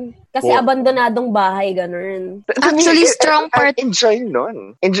 ganun. Kasi abandonadong bahay, ganun. Actually, strong part. Enjoy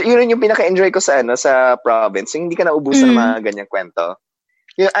nun. Yun yung pinaka-enjoy ko sa province. Yung hindi ka naubusan ng mga ganyang kwento.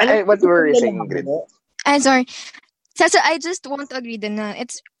 What were you saying, Ingrid? Sorry. So, I just want to agree din na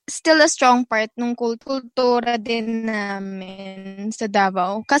it's still a strong part ng kultura din namin sa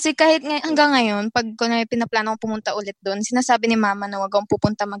Davao. Kasi kahit hanggang ngayon, pag pinaplano kong pumunta ulit doon, sinasabi ni Mama na wag akong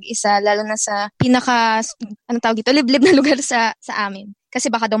pupunta mag-isa, lalo na sa liblib na lugar sa amin. Kasi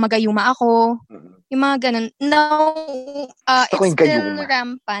baka daw magayuma ako. Yung mga ganun. Now, it's still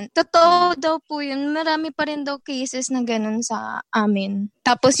rampant. Totoo daw po yun. Marami pa rin daw cases na ganun sa amin.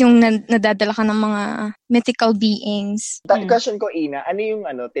 Tapos yung nadadala ka ng mga mythical beings. Question ko, Ina, ano yung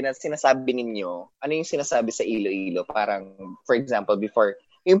sinasabi ninyo? Ano yung sinasabi sa Iloilo? Parang, for example, before,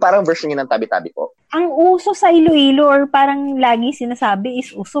 yung parang version yun ng tabi-tabi po. Ang uso sa Iloilo, or parang lagi sinasabi, is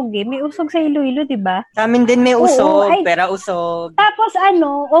usog eh. May usog sa Iloilo, di ba? Sa amin din may usog, pera usog. Tapos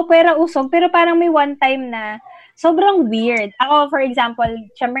pera usog, pero parang may one time na sobrang weird. Ako, for example,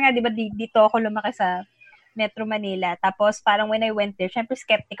 syempre nga, di ba, dito ako lumaki sa Metro Manila. Tapos, parang when I went there, syempre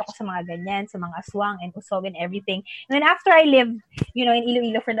skeptic ako sa mga ganyan, sa mga aswang and usog and everything. And then after I lived, in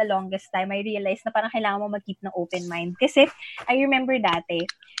Iloilo for the longest time, I realized na parang kailangan mo mag-keep ng open mind. Kasi, I remember dati,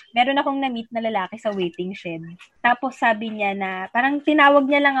 meron akong na-meet na lalaki sa waiting shed. Tapos, sabi niya na, parang tinawag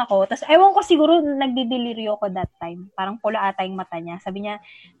niya lang ako. Tapos, ewan ko siguro, nagdidelirio ko that time. Parang pula ata yung mata niya. Sabi niya,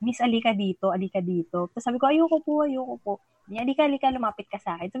 Miss, alika dito. Tapos sabi ko, ayoko po. Halika, lumapit ka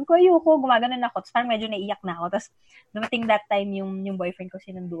sa akin. Sabi ko, ayoko, gumaganon ako. Tapos parang medyo naiyak na ako. Tapos dumating that time yung boyfriend ko,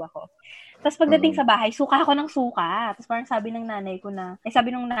 sinundo ako. Tapos pagdating sa bahay, suka ako ng suka. Tapos parang sabi ng nanay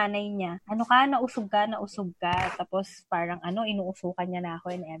niya, ano ka, nausog ka. Tapos parang inuusukan niya na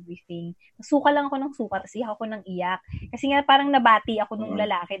ako and everything. Suka lang ako ng suka, tapos iyak ako ng iyak. Kasi nga parang nabati ako nung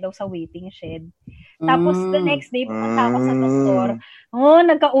lalaki daw sa waiting shed. Tapos the next day, pumunta ako sa doktor.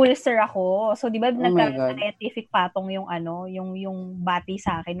 Nagka-ulcer ako. So, di ba, nagka-scientific patong yung bati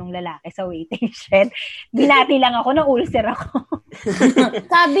sa akin nung lalaki sa waiting shed. Binati lang ako, na-ulcer ako.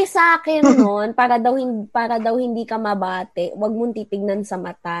 Sabi sa akin noon, para daw hindi ka mabate, wag mong titignan sa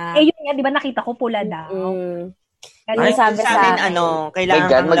mata. Yun nga, di ba, nakita ko pula daw. Ay, sabi sa akin, kailangan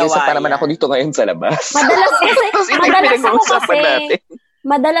kang malawayan. Mag-isa pa naman ako dito ngayon sa labas.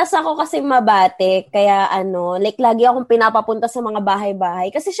 Madalas ako kasi mabate, kaya lagi akong pinapapunta sa mga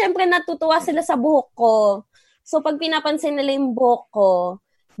bahay-bahay. Kasi syempre natutuwa sila sa buhok ko. So pag pinapansin nila yung buhok ko,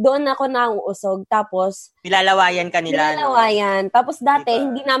 doon ako nauusog. Tapos, nilalawayan ka nila. Tapos dati,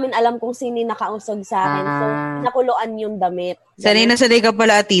 hindi namin alam kung sino nakausog sa akin. So, nakuluan yung damit. Sanay na sanay ka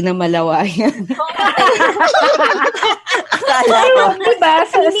pala, Ati, na malawayan.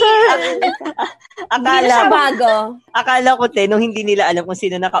 Akala ko, nung hindi nila alam kung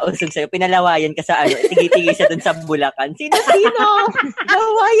sino nakausog sa'yo, pinalawayan ka sa tigi-tigi siya dun sa Bulacan. Sino?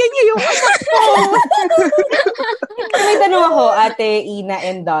 Lawayan niyo yung anak ko. May tanong ako, Ate Ina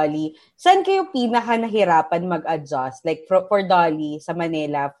and Dolly. Saan kayo pinaka nahirapan mag-adjust? Like, for Dolly sa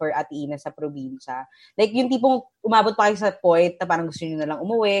Manila, for Ate Ina sa probinsya. Like, yung tipong umabot pa kayo sa point na parang gusto nyo na lang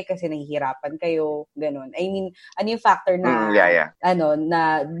umuwi kasi nahihirapan kayo, ganun. I mean, ano yung factor na, na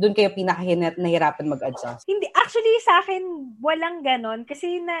doon kayo pinaka nahirapan mag-adjust? Hindi, actually sa akin, walang ganun.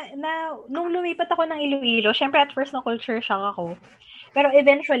 Kasi nung lumipat ako ng Iloilo, syempre at first na culture shock ako. Pero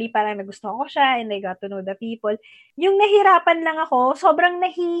eventually, parang nagustuhan ko siya and I got to know the people. Yung nahirapan lang ako, sobrang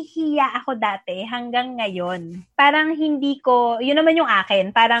nahihiya ako dati hanggang ngayon. Parang hindi ko, yun naman yung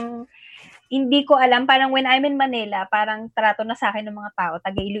akin, parang hindi ko alam, parang when I'm in Manila, parang trato na sa akin ng mga tao,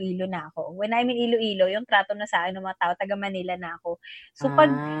 taga Iloilo na ako. When I'm in Iloilo, yung trato na sa akin ng mga tao, taga Manila na ako. So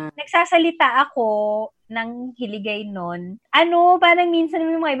pag nagsasalita ako ng Hiligaynon, parang minsan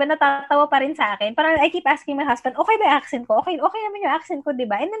yung mga iba natatawa pa rin sa akin. Parang I keep asking my husband, okay ba yung accent ko? Okay naman yung accent ko,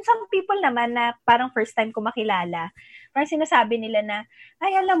 diba? And then some people naman na parang first time ko makilala, parang sinasabi nila na,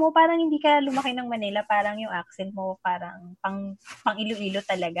 ay alam mo, parang hindi ka lumaki ng Manila, parang yung accent mo parang pang Iloilo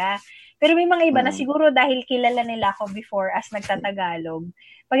talaga. Pero may mga iba na siguro dahil kilala nila ako before as nagtatagalog,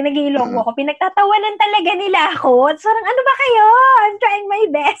 pag nag-Ilonggo ako, pinagtatawanan talaga nila ako. So, parang, ano ba kayo? I'm trying my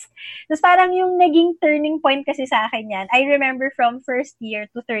best. Tapos parang yung naging turning point kasi sa akin yan, I remember from first year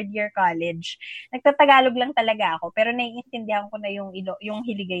to third year college, nagtatagalog lang talaga ako, pero naiintindihan ko na yung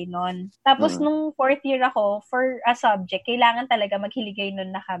Hiligaynon. Tapos nung fourth year ako, for a subject, kailangan talaga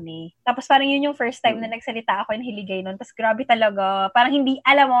mag-Hiligaynon na kami. Tapos parang yun yung first time na nagsalita ako in Hiligaynon. Tapos grabe talaga, parang hindi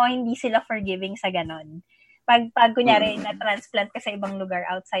sila forgiving sa ganon. Pag kunyari na-transplant ka sa ibang lugar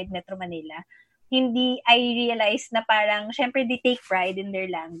outside Metro Manila, I realized na parang, syempre, they take pride in their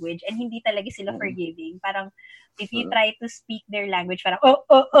language and hindi talaga sila forgiving. Parang, if you try to speak their language, parang,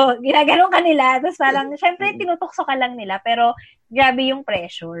 ginaganon ka nila. Tapos parang, syempre, tinutukso ka lang nila, pero grabe yung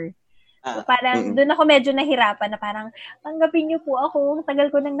pressure. So parang, doon ako medyo nahirapan na parang, tanggapin niyo po ako, tagal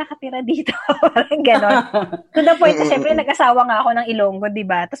ko nang nakatira dito. Parang gano'n. To the point na syempre, nag-asawa nga ako ng Ilonggo,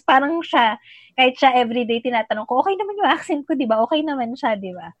 diba? Tapos parang kahit siya everyday tinatanong ko, okay naman yung accent ko, diba? Okay naman siya,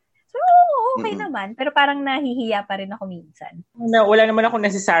 diba? So, okay naman. Pero parang nahihiya pa rin ako minsan. Wala naman ako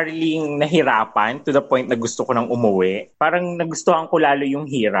necessarily nahirapan to the point na gusto ko nang umuwi. Parang nagustuhan ko lalo yung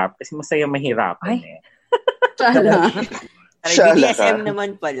hirap kasi masaya mahirapan. BDSM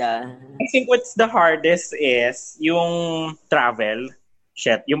naman pala. I think what's the hardest is yung travel.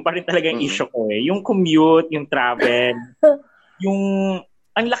 Yung pa rin talaga yung issue ko eh. Yung commute, yung travel, yung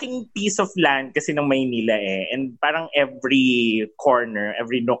ang laking piece of land kasi ng Maynila eh. And parang every corner,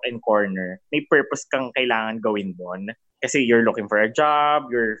 every nook and corner, may purpose kang kailangan gawin doon. Kasi you're looking for a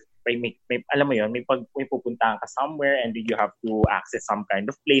job, may alam mo yun, may pupuntahan ka somewhere and you have to access some kind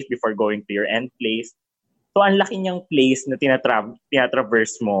of place before going to your end place. So, ang laki niyang place na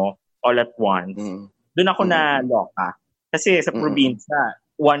tinatraverse mo all at once. Doon ako na loka. Kasi sa probinsya,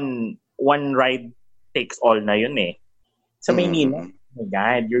 one ride takes all na yun eh. Sa Maynila, oh my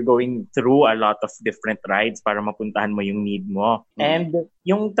God, you're going through a lot of different rides para mapuntahan mo yung need mo. And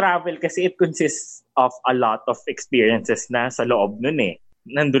yung travel kasi it consists of a lot of experiences na sa loob nun eh.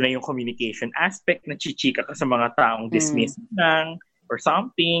 Nandun na yung communication aspect, na chichika ka sa mga taong dismissive lang, or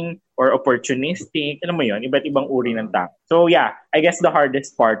something, or opportunistic, alam mo yun, iba't ibang uri ng tao. So yeah, I guess the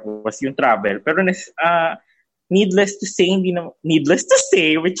hardest part was yung travel. Pero needless to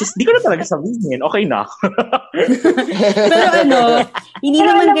say, which is, di ko na talaga sabihin. Okay na. Pero hindi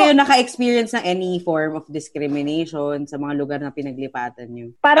naman kayo naka-experience ng any form of discrimination sa mga lugar na pinaglipatan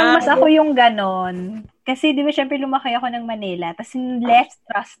nyo? Parang mas ako yung ganon. Kasi di ba, syempre lumaki ako ng Manila, tapos less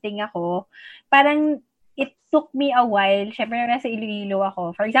trusting ako. Parang, it took me a while. Syempre, nasa Iloilo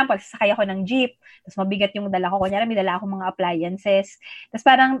ako. For example, sasakay ako ng jeep, tapos mabigat yung dala ko. Kunyari, may dala akong mga appliances. Tapos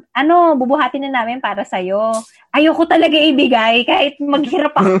parang, bubuhatin na namin para sa'yo. Ayoko talaga ibigay, kahit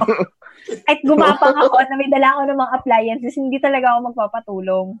maghirap ako. Kahit gumapang ako na may dala ako ng mga appliances, hindi talaga ako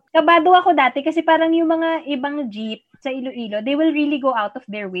magpapatulong. Kabado ako dati kasi parang yung mga ibang jeep sa Iloilo, they will really go out of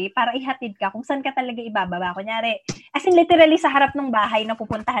their way para ihatid ka kung saan ka talaga ibababa. Kunyari, as in literally sa harap ng bahay na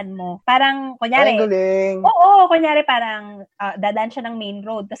pupuntahan mo. Parang, kunyari, kunyari parang dadaan siya ng main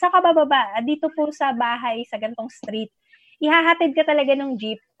road. Tapos saan ka bababa? Dito po sa bahay, sa gantong street. Ihahatid ka talaga ng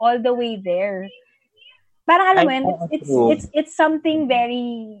jeep all the way there. Parang alam mo yun, it's something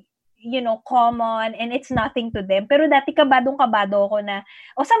very common and it's nothing to them. Pero dati kabado ako na,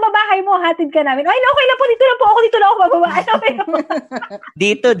 saan babahay mo? Hatid ka namin. Ay, okay lang po, dito lang ako bababa.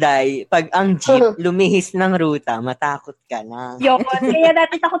 Dito, Day, pag ang jeep lumihis ng ruta, matakot ka na. Yun, kaya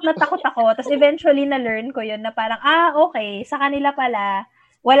dati takot ako. Tapos eventually na-learn ko yun na parang, okay, sa kanila pala,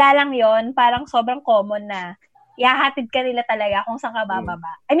 wala lang yon, parang sobrang common na. Ihahatid ka nila talaga kung saan ka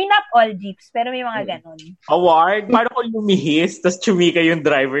bababa. I mean, not all jeeps, pero may mga ganon. Award? Paano kung lumihis, tapos chumika yung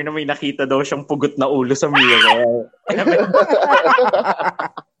driver na may nakita daw siyang pugot na ulo sa mirror?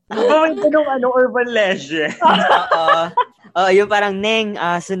 Urban legend. Yung parang, Neng,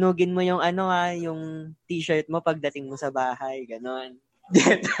 sunugin mo yung yung t-shirt mo pagdating mo sa bahay, ganon.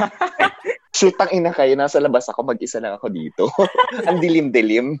 Shoot, ang ina kayo, nasa labas ako, mag-isa lang ako dito. Ang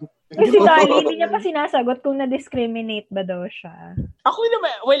dilim-dilim. Kasi Darlie, hindi niya pa sinasagot kung na-discriminate ba daw siya. Ako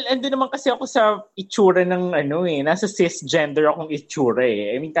naman, andun naman kasi ako sa itsura ng nasa cisgender akong itsura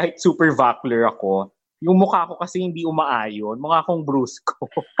eh. I mean, kahit super vacular ako, yung mukha ko kasi hindi umaayon, mukha akong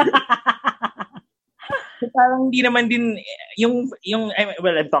brusko. So, parang hindi naman din, I'm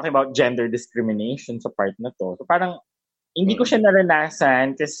talking about gender discrimination sa part na to. So parang, hindi ko siya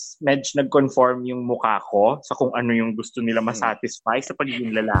naranasan kasi medyo nag-conform yung mukha ko sa kung ano yung gusto nila masatisfy sa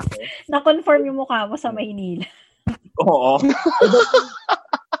pagiging lalaki. Na-conform yung mukha mo sa Maynila. Oo.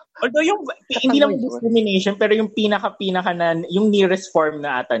 Although yung, hindi lang discrimination, pero yung pinaka na, yung nearest form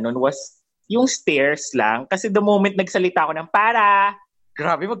na ata nun was yung stares lang. Kasi the moment nagsalita ako ng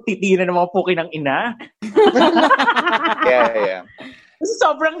grabe, magtitira ng mga puki ng ina. Yeah. Kasi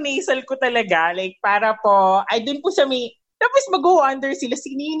sobrang nasal ko talaga. Like, para po, ay dun po sa may, tapos mag-wonder sila,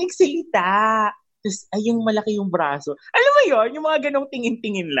 sino yung nagsalita? Tapos, yung malaki yung braso. Alam mo yun, yung mga ganong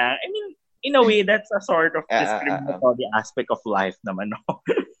tingin-tingin lang. I mean, in a way, that's a sort of discriminatory aspect of life naman. No?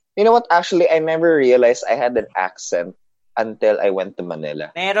 You know what? Actually, I never realized I had an accent until I went to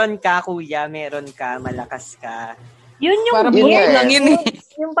Manila. Meron ka, kuya. Meron ka. Malakas ka. Yun yung parang lang yun eh.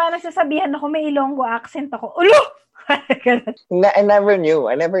 Yung parang sasabihan ako, may Ilonggo accent ako. Ulo! I never knew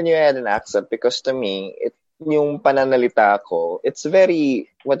I had an accent because to me, yung pananalita ko, it's very,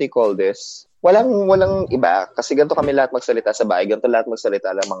 what do you call this? Walang iba. Kasi ganito kami lahat magsalita sa bahay. Ganito lahat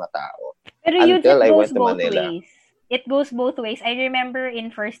magsalita lang mga tao. Pero until I went to Manila. It goes both ways. I remember in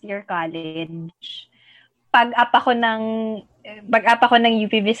first year college, pag-up ako ng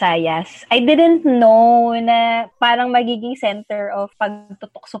UP Visayas, I didn't know na parang magiging center of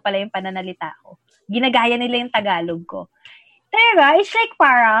pagtutukso pala yung pananalita ko. Ginagaya nila yung Tagalog ko. Pero, it's like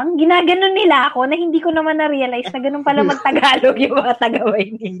parang, ginaganon nila ako na hindi ko naman na-realize na ganun pala mag-Tagalog yung mga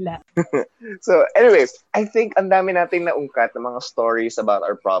taga-Maynila. So, anyways, I think ang dami nating naungkat ng mga stories about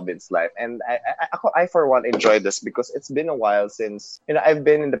our province life. And I for one, enjoyed this because it's been a while since, I've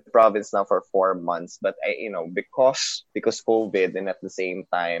been in the province now for 4 months. But, because COVID and at the same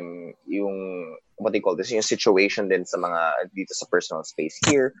time, yung, what do you call this, yung situation din sa mga, dito sa personal space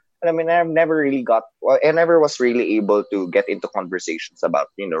here, I mean, I never was really able to get into conversations about,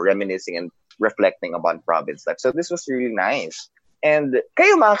 reminiscing and reflecting about province life. So this was really nice. And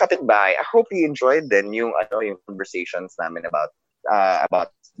kayo mga kapitbahay, I hope you enjoyed then yung conversations namin about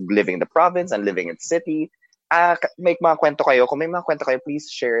living in the province and living in the city. May mga kwento kayo. Kung may mga kwento kayo,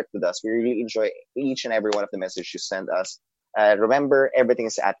 please share it with us. We really enjoy each and every one of the messages you send us. Remember, everything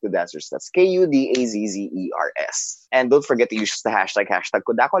is at Kudazzers. That's KUDAZZERS. And don't forget to use the hashtag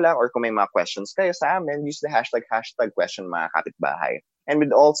Kudakolang, or kung may mga questions kayo sa amin, use the hashtag question mga kapitbahay. And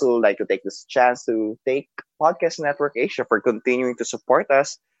we'd also like to take this chance to thank Podcast Network Asia for continuing to support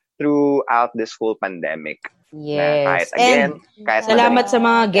us throughout this whole pandemic. Yes. Kahit salamat sa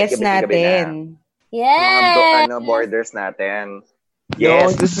mga guests natin. Yes. Mga borders natin.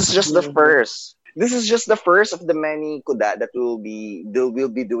 Yes, this is just the first. this is just the first of the many kuda that we'll be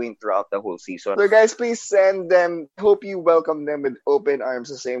doing throughout the whole season. So guys, please send them. Hope you welcome them with open arms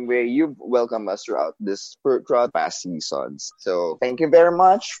the same way you've welcomed us throughout past seasons. So thank you very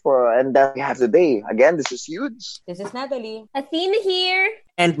much and that we have today. Again, this is Yudes. This is Natalie. Athena here.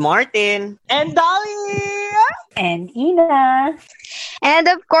 And Martin. And Dolly. And Ina. And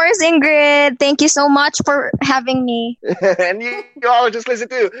of course, Ingrid. Thank you so much for having me. And you all just listen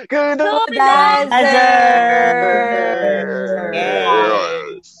to Good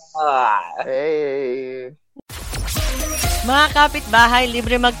Hey. Mga kapitbahay,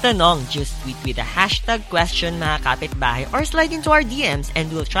 libre magtanong. Just tweet with the hashtag question mga kapitbahay or slide into our DMs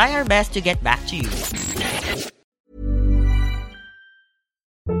and we'll try our best to get back to you.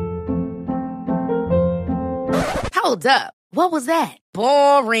 Hold up. What was that?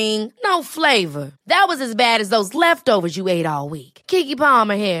 Boring. No flavor. That was as bad as those leftovers you ate all week. Keke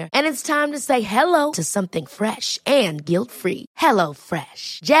Palmer here, and it's time to say hello to something fresh and guilt-free.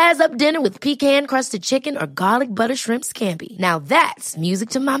 HelloFresh. Jazz up dinner with pecan-crusted chicken or garlic butter shrimp scampi. Now that's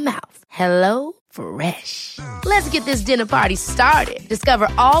music to my mouth. HelloFresh. Let's get this dinner party started. Discover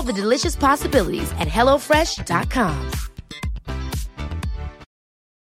all the delicious possibilities at HelloFresh.com.